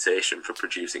reputation for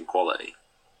producing quality.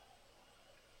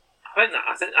 I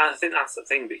think that's the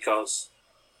thing, because,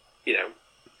 you know,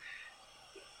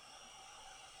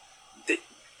 the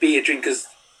beer drinkers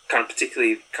kind of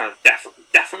particularly kind of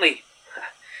definitely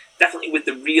with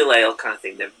the real ale kind of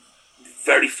thing, they're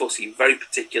very fussy, very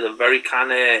particular, very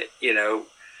kind of, you know,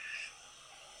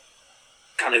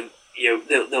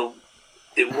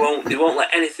 they won't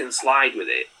let anything slide with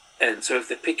it. And so if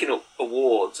they're picking up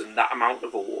awards and that amount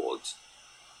of awards,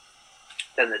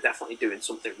 then they're definitely doing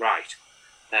something right.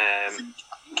 I think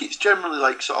it's generally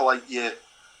like sort of like your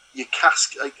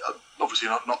cask. Like, obviously,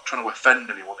 not trying to offend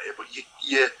anyone here, but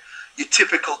your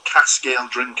typical cask ale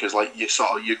drinkers, like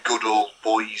your good old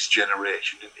boys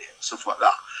generation, and stuff like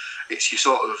that. It's your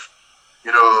sort of,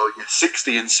 you know, your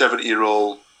 60 and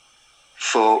 70-year-old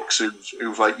folks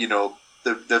who've like, you know,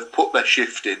 they've put their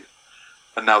shift in,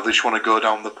 and now they just want to go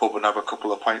down the pub and have a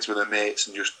couple of pints with their mates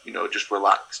and just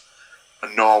relax.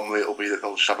 And normally it'll be that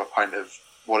they'll just have a pint of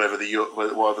whatever the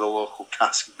local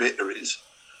cask bitter is,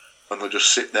 and they'll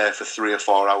just sit there for 3 or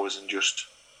 4 hours and just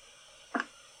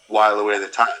while away the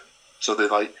time. So they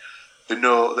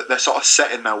know that they're sort of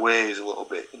set in their ways a little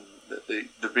bit, and that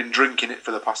they've been drinking it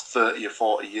for the past 30 or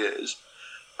 40 years,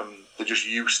 and they're just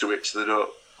used to it.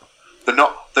 So they're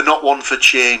not one for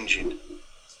changing.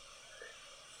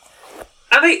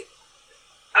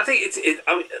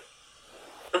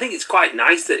 I think it's quite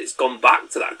nice that it's gone back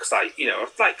to that, because I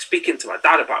was like speaking to my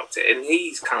dad about it, and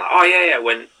he's kind of like, oh yeah,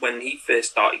 when he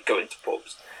first started going to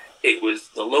pubs, it was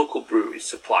the local breweries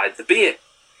supplied the beer,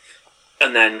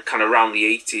 and then kind of around the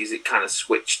 80s it kind of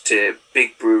switched to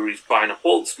big breweries buying up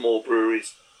all the small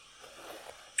breweries.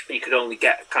 You could only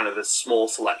get kind of a small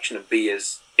selection of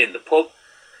beers in the pub,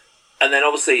 and then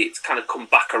obviously it's kind of come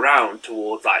back around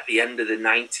towards like the end of the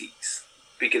 90s,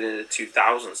 beginning of the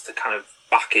 2000s, to kind of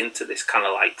back into this kind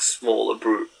of like smaller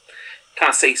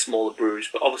can't say smaller breweries,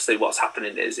 but obviously what's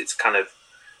happening is it's kind of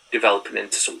developing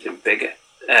into something bigger,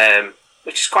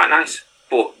 which is quite nice.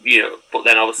 But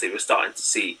then obviously we're starting to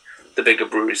see the bigger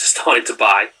breweries are starting to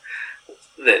buy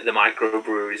the micro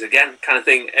breweries again, kind of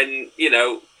thing. And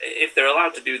if they're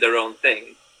allowed to do their own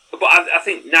thing, but I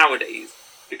think nowadays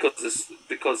because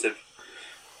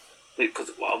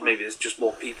maybe there's just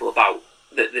more people about,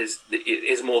 that it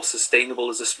is more sustainable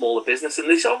as a smaller business, and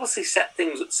they obviously set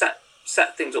things up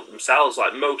themselves.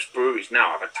 Like most breweries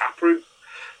now have a tap room,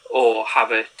 or have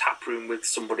a tap room with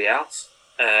somebody else.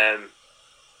 But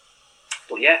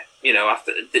yeah,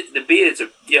 after the beers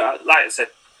are, like I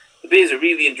said, the beers are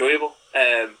really enjoyable.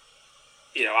 I'll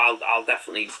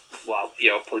definitely,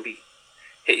 I'll probably be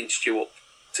hitting Stu up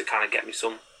to kind of get me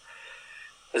some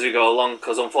as we go along,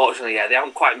 because unfortunately, they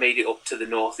haven't quite made it up to the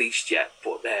northeast yet.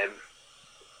 But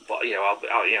I'll be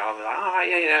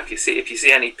like, if you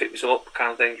see any, pick me some up,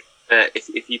 kind of thing.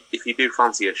 If you do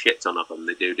fancy a shit ton of them,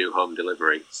 they do home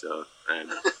delivery. So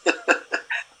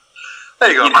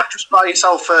there you go. Just buy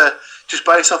yourself a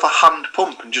hand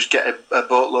pump and just get a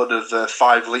boatload of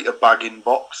 5-litre bag in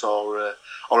box or a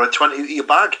 20-litre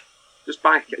bag. Just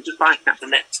buy. The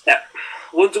next step.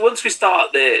 Once we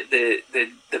start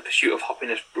the pursuit of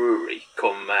Hoppiness Brewery,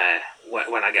 come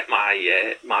when I get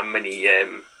my mini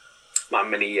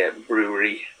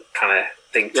brewery kind of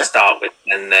thing to start with,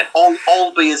 and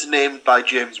all beers named by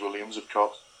James Williams, of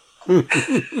course. We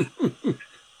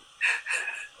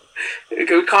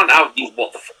can't argue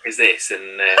what the fuck is this,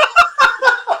 and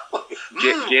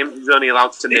James is only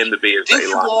allowed to name the beers that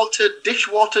he likes.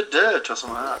 Dishwater dirt or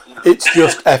something like that. You know? It's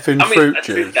just effing fruit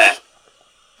juice.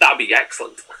 That'd be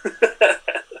excellent.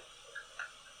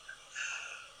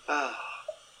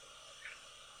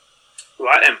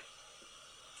 Right then.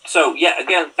 So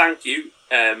again, thank you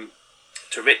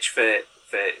to Rich for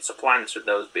supplying us with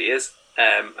those beers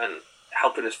and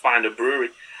helping us find a brewery.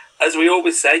 As we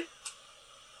always say,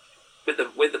 with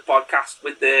the podcast,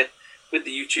 with the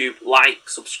YouTube, like,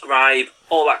 subscribe,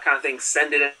 all that kind of thing.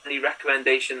 Send in any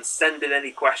recommendations, send in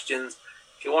any questions.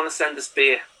 If you want to send us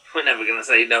beer, we're never going to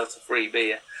say no to free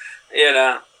beer.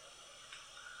 That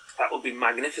would be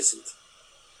magnificent.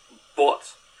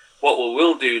 But what we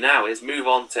will do now is move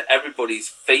on to everybody's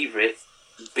favourite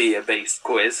beer-based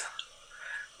quiz.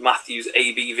 Matthew's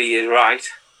ABV is right.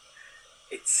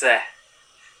 It's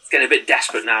getting a bit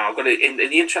desperate now. I've got to, in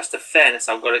the interest of fairness,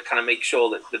 I've got to kind of make sure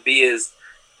that the beers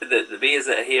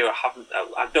that are here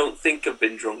I don't think have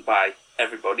been drunk by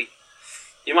everybody.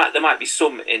 There might be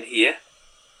some in here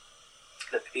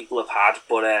that people have had,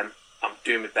 but I'm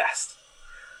doing my best.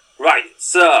 Right,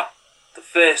 so the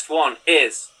first one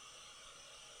is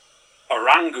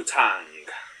Orangutan.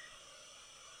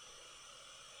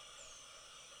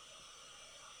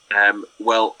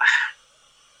 Well,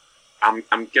 I'm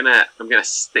gonna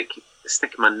stick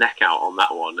my neck out on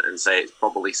that one and say it's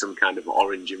probably some kind of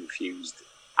orange infused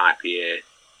IPA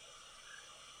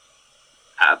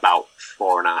at about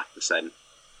 4.5%.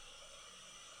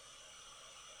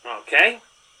 Okay.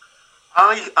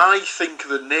 I think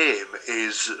the name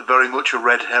is very much a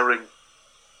red herring,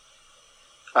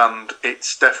 and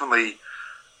it's definitely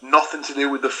nothing to do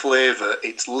with the flavour.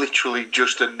 It's literally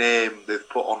just a name they've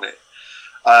put on it.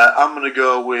 I'm going to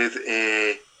go with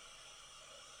a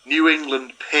New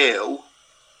England Pale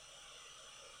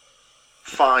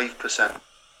 5%.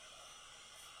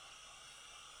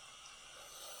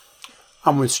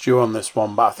 I'm with Stu on this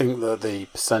one, but I think that the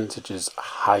percentage is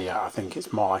higher. I think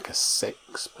it's more like a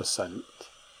 6%.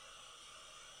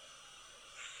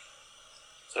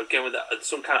 So again, with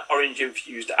some kind of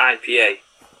orange-infused IPA.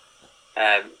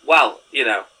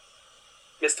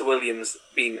 Mr. Williams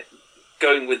been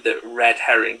going with the red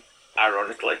herring,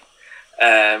 ironically,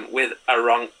 with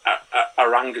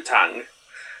orangutan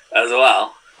as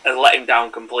well, has let him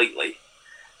down completely.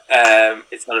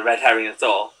 It's not a red herring at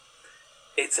all.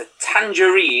 It's a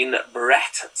Tangerine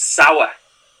Brett Sour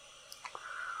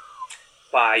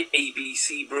by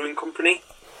ABC Brewing Company,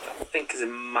 I think is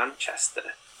in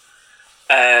Manchester.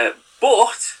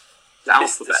 But The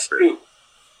Alphabet Brew.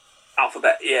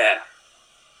 Alphabet, yeah.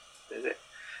 Is it?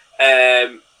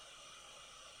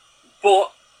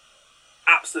 But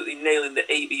absolutely nailing the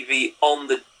ABV on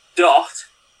the dot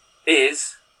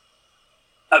is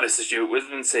Mr. Stuart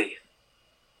Wismonsey.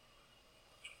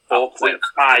 4.5%.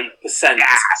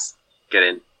 Yes. Get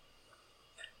in.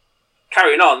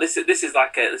 Carrying on, this is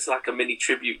like a mini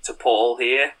tribute to Paul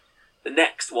here. The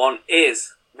next one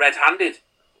is Red Handed.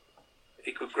 If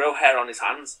he could grow hair on his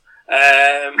hands.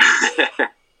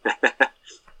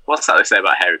 What's that they say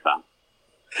about hairy pan?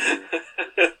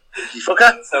 You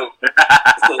fucker. So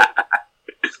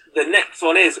the next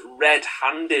one is Red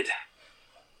Handed.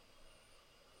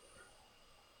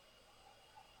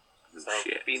 So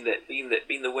being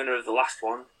the winner of the last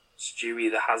one, Stu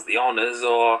either has the honours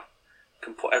or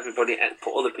can put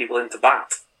other people into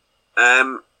bat.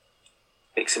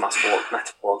 Mixing my sport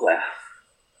metaphors there.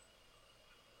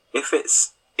 If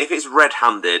it's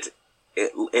red-handed,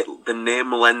 the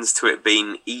name lends to it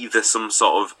being either some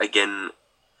sort of, again,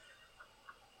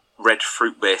 red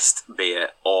fruit-based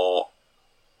beer or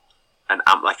an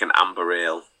amber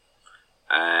ale.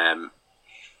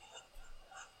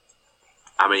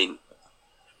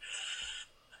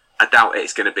 I doubt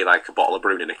it's going to be like a bottle of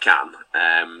brewing in a can.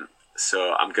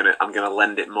 So I'm gonna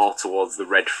lend it more towards the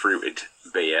red fruited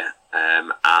beer.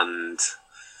 And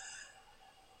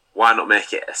why not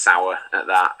make it a sour at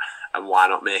that? and why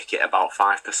not make it about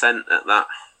 5% at that?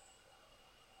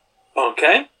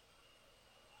 Okay.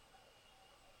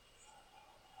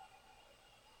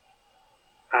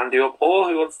 Andy or Paul,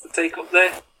 who wants to take up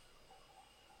there?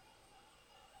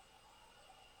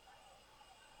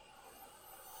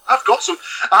 I've got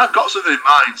something in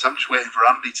mind, so I'm just waiting for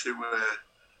Andy to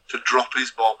drop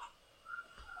his bomb.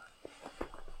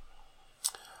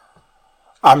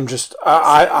 I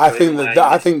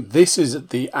think this is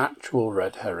the actual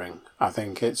red herring. I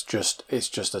think it's just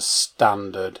a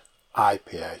standard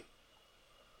IPA,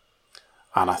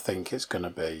 and I think it's going to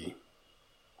be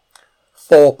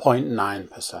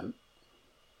 4.9%.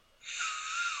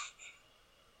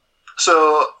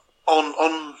 So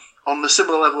on the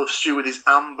similar level of Stu with his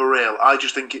amber ale, I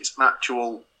just think it's an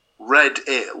actual red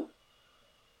ale,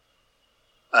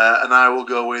 and I will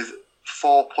go with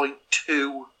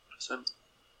 4.2%.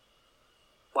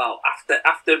 Well,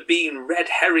 after being red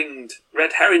herringing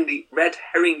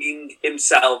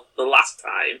himself the last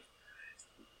time,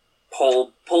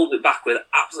 Paul pulled it back with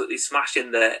absolutely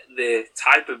smashing the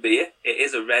type of beer. It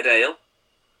is a red ale.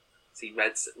 See,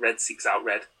 red seeks out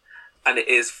red, and it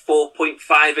is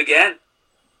 4.5 again.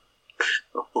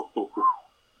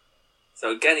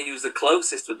 So again, he was the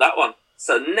closest with that one.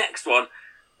 So next one,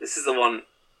 this is the one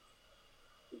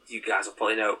you guys will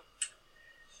probably know.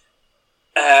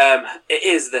 It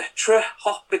is the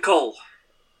Tropical.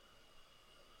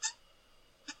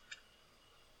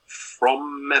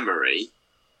 From memory,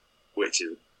 which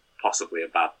is possibly a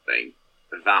bad thing,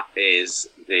 that is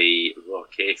the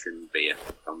location beer,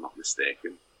 if I'm not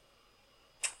mistaken.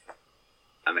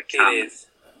 And the can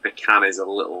is a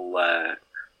little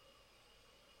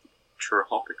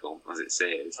tropical, as it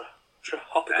says.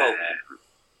 Tropical.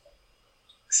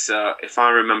 So, if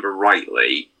I remember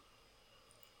rightly,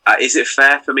 is it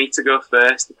fair for me to go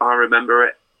first if I remember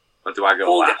it? Or do I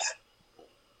go last?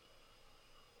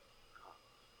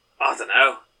 I don't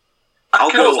know.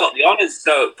 Paul's got the honours,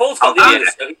 so Paul's got the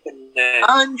honours, so he can.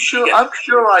 I'm sure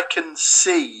I can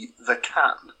see the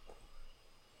can,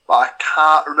 but I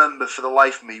can't remember for the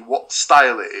life of me what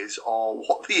style it is or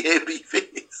what the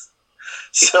ABV is.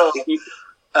 So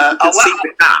I'll see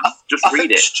the can. Just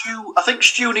read it. I think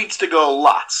Stu needs to go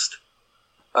last.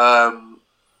 But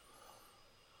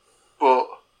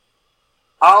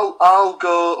I'll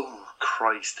go. Oh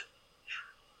Christ!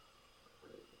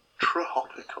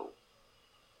 Tropical.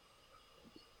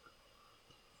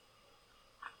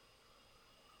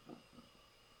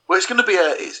 Well, it's going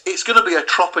to be a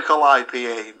tropical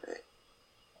IPA, mate.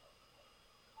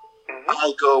 Mm-hmm.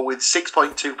 I'll go with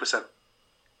 6.2%.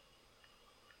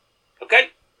 Okay.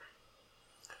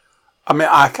 I mean,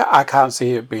 I can't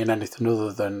see it being anything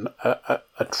other than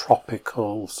a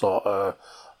tropical sort of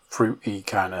fruity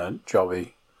kind of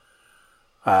jobby.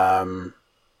 I'll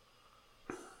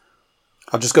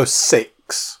just go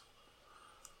 6.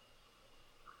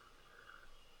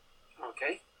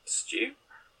 Okay, Stu.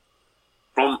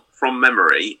 From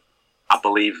memory, I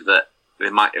believe that they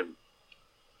might have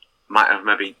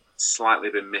maybe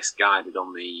slightly been misguided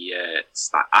on the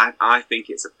stat. I think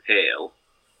it's a pale,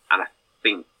 and I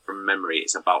think from memory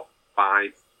it's about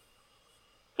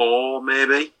 5.4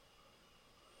 maybe.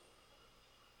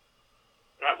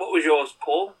 Right, what was yours,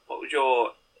 Paul? What was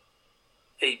your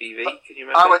ABV? Can you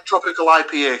remember? I went tropical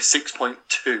IPA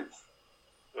 6.2.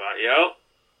 Right, yo.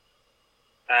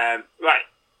 Right,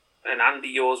 and Andy,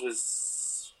 yours was.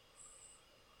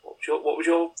 What was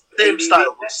your Same ABV?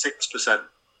 style was 6%.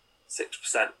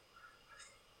 6%.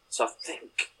 So I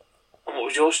think. And what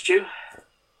was yours, Stu?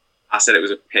 I said it was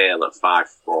a pale at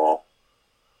 5.4.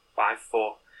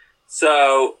 5.4.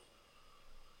 So,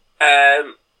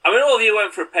 I mean, all of you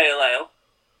went for a pale ale.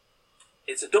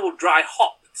 It's a double dry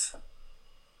hopped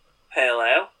pale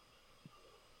ale.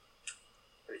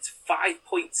 And it's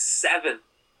 5.7.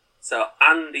 So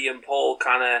Andy and Paul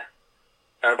kind of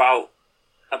are about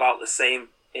the same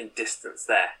in distance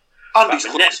there. Andy's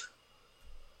Right, close.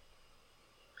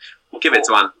 We'll give it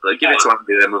to Andy. Give it to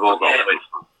Andy, then we've all got it.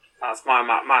 That's my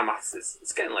maths.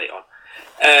 It's getting late on.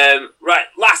 Right,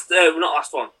 not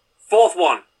last one. Fourth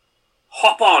one.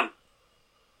 Hop on.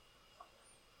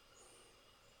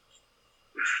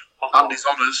 Hop on. Andy's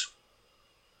honours.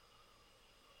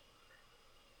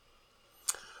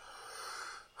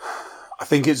 I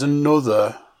think it's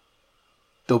another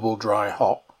double dry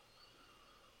hop.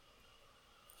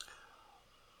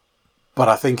 But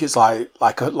I think it's like a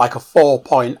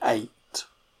 4.8.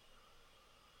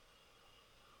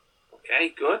 Okay,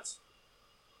 good.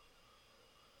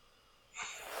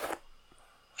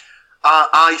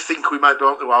 I think we might be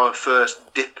on to our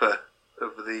first dipper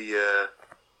of the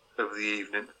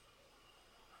evening.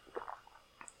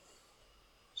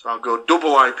 So I'll go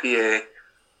double IPA,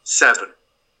 7.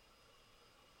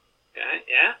 Okay,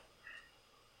 yeah.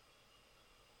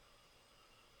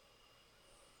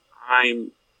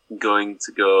 I'm going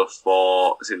to go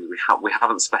for. We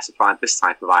haven't specified this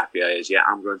type of IPA as yet.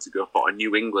 I'm going to go for a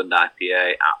New England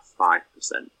IPA at 5%.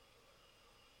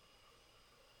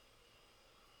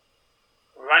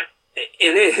 Right,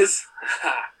 it is.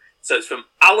 So it's from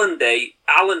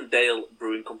Allendale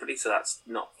Brewing Company. So that's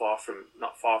not far from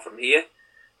here.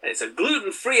 And it's a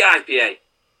gluten-free IPA.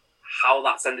 How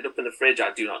that's ended up in the fridge, I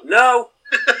do not know.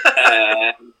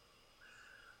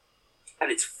 And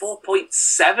it's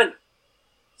 4.7.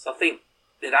 So I think,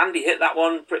 did Andy hit that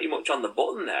one pretty much on the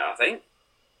button there, I think?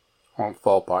 On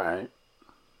 4.8.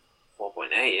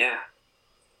 4.8, yeah.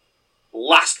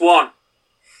 Last one.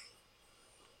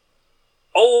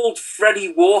 Old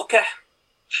Freddie Walker.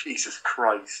 Jesus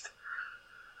Christ.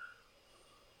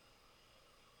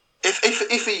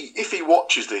 If he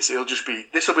watches this,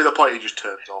 this will be the point he just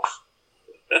turns off.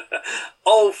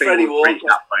 Old Freddie Walker.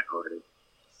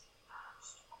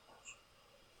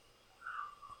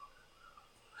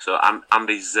 So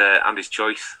Andy's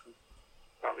choice.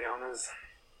 Got the honours.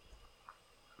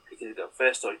 You can go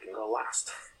first or you can go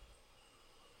last.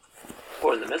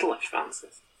 Or in the middle if you fancy.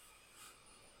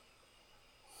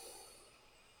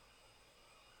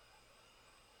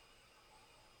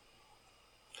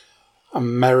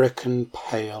 American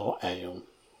Pale Ale.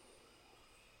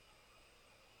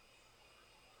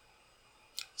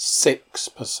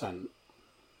 6%.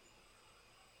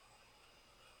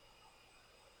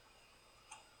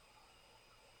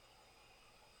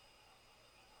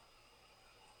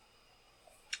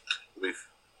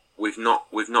 We've not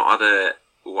had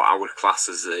what I would class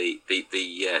as the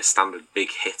standard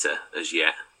big hitter as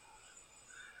yet.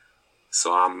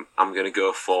 So I'm going to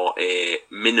go for a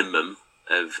minimum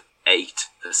of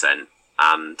 8%,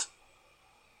 and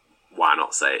why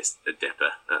not say it's a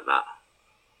dipper at that?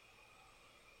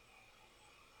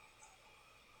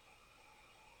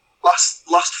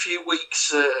 Last few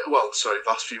months,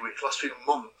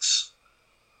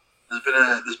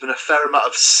 there's been a fair amount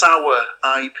of sour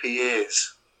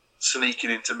IPAs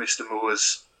sneaking into Mr.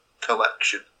 Moore's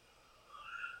collection.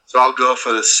 So I'll go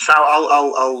for the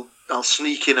sour. I'll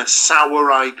sneak in a sour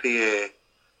IPA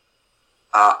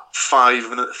at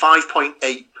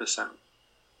 5.8%.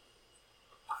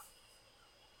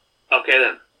 Okay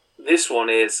then. This one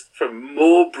is from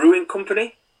Moore Brewing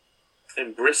Company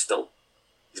in Bristol.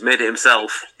 He's made it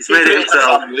himself.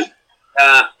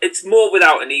 It's Moore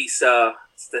without an E, so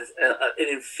it's an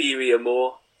inferior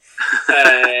Moore.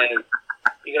 You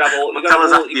can have all. Well, tell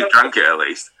us after you've drank it at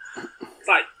least. It's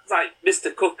like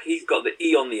Mr. Cook. He's got the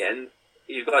E on the end.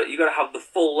 You got to have the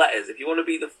full letters if you want to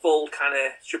be the full kind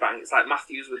of shebang. It's like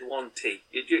Matthews with one T.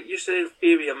 You're just an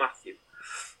inferior Matthew.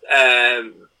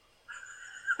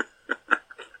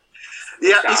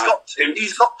 Yeah, he's got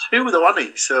two though,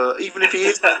 hasn't he? So even if he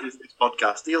is on this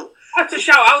podcast, he'll I have to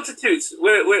shout out to Toots.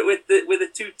 We're with the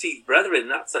two teeth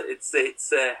brethren. It's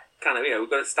kind of, we've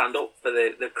got to stand up for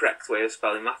the correct way of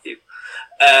spelling Matthew.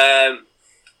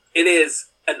 It is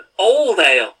an old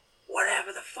ale,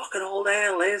 whatever the fuck an old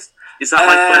ale is. Is that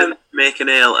like make an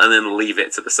ale and then leave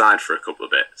it to the side for a couple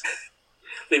of bits?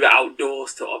 Leave it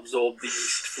outdoors to absorb the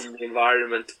yeast from the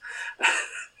environment.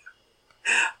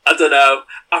 I don't know.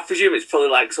 I presume it's probably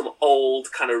like some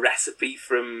old kind of recipe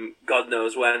from God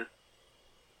knows when.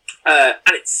 And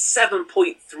it's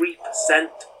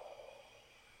 7.3%.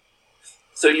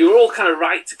 So you're all kind of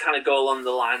right to kind of go along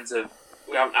the lines of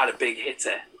we haven't had a big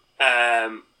hitter,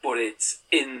 but it's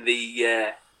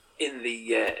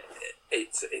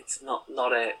it's not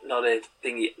a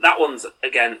thing. That one's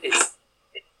again.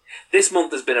 This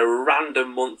month has been a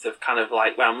random month of kind of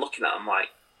like where I'm looking at them like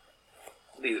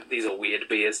these are weird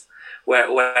beers. Where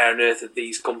on earth have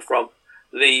these come from?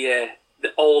 The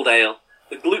old ale,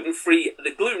 the gluten free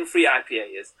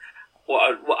IPA is.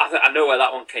 I know where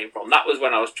that one came from. That was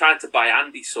when I was trying to buy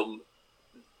Andy some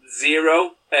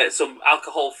some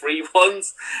alcohol-free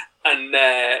ones, and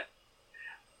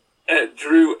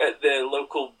Drew at the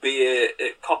local beer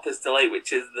Copper's Delight,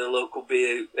 which is the local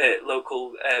beer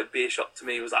shop to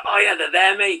me, was like, "Oh yeah, they're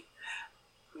there, mate."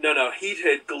 No, he'd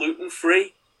heard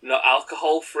gluten-free, not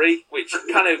alcohol-free, which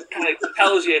kind of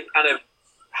tells you kind of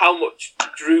how much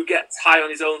Drew gets high on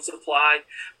his own supply.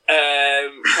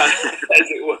 As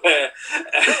it were.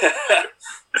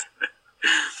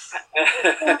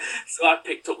 So I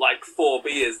picked up like 4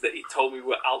 beers that he told me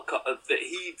were alcohol that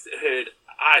he'd heard.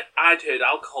 I'd heard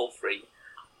alcohol free.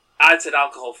 I'd said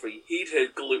alcohol free. He'd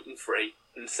heard gluten free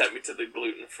and sent me to the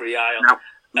gluten free aisle. Now,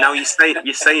 Now you're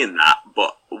saying that,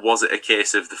 but was it a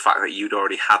case of the fact that you'd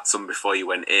already had some before you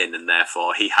went in, and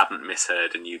therefore he hadn't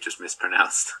misheard and you just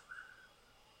mispronounced?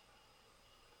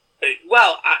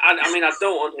 Well, I mean, I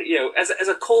don't want to, as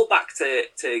a callback to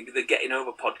the Getting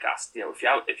Over podcast.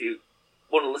 If you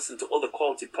want to listen to other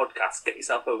quality podcasts, get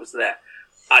yourself over to there.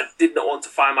 I did not want to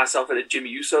find myself in a Jimmy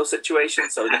Uso situation,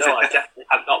 so no, I definitely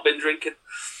have not been drinking.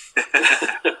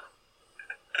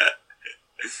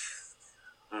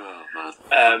 Oh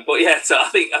man! But yeah, so I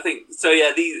think so.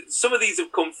 Yeah, some of these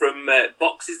have come from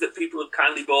boxes that people have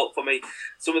kindly bought for me.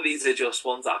 Some of these are just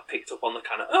ones that I picked up on the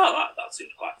kind of that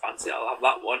seems quite fancy. I'll have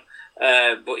that one.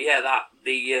 But yeah,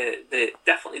 the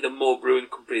definitely the Moore Brewing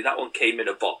Company. That one came in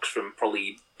a box from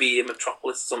probably Beer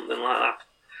Metropolis, something like that,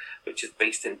 which is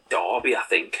based in Derby, I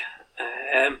think.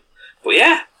 But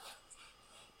yeah,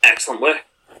 excellent work.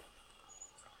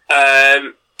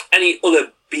 Any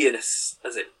other beerness,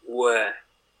 as it were?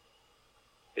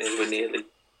 We're nearly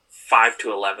 5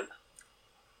 to 11.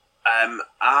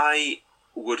 I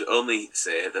would only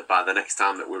say that by the next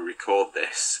time that we record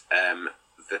this,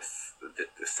 the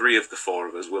three of the four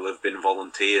of us will have been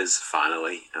volunteers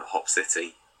finally at Hop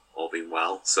City, all being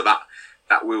well. So that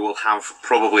we will have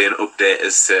probably an update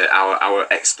as to our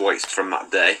exploits from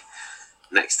that day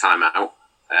next time out.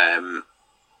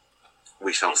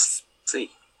 We shall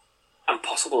see. And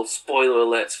possible spoiler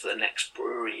alerts for the next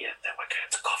brewery that we're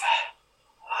going to cover.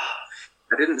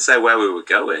 I didn't say where we were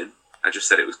going. I just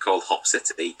said it was called Hop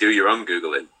City. Do your own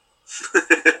Googling.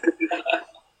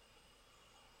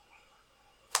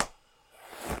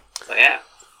 So yeah.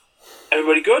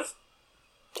 Everybody good?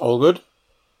 All good.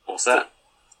 All set.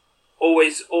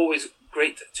 Always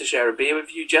great to share a beer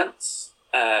with you, gents.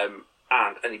 And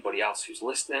anybody else who's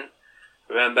listening.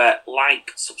 Remember,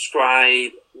 like,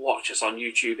 subscribe, watch us on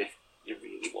YouTube if you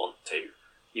really want to.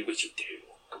 Which you do.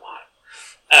 Come on.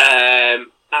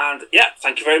 And yeah,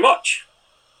 thank you very much.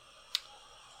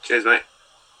 Cheers, mate.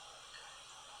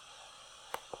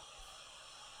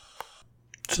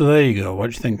 So there you go. What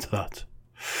do you think to that?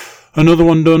 Another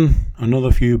one done.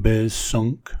 Another few beers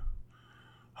sunk.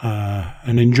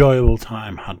 An enjoyable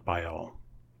time had by all.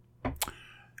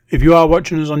 If you are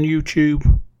watching us on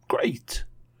YouTube, great.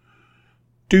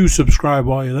 Do subscribe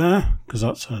while you're there, because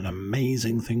that's an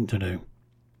amazing thing to do.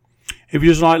 If you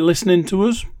just like listening to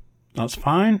us, that's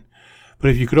fine. But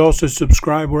if you could also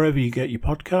subscribe wherever you get your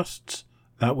podcasts,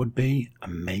 that would be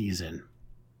amazing.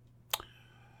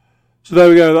 So there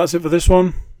we go. That's it for this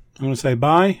one. I'm going to say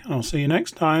bye. I'll see you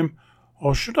next time.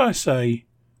 Or should I say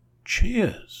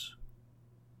cheers?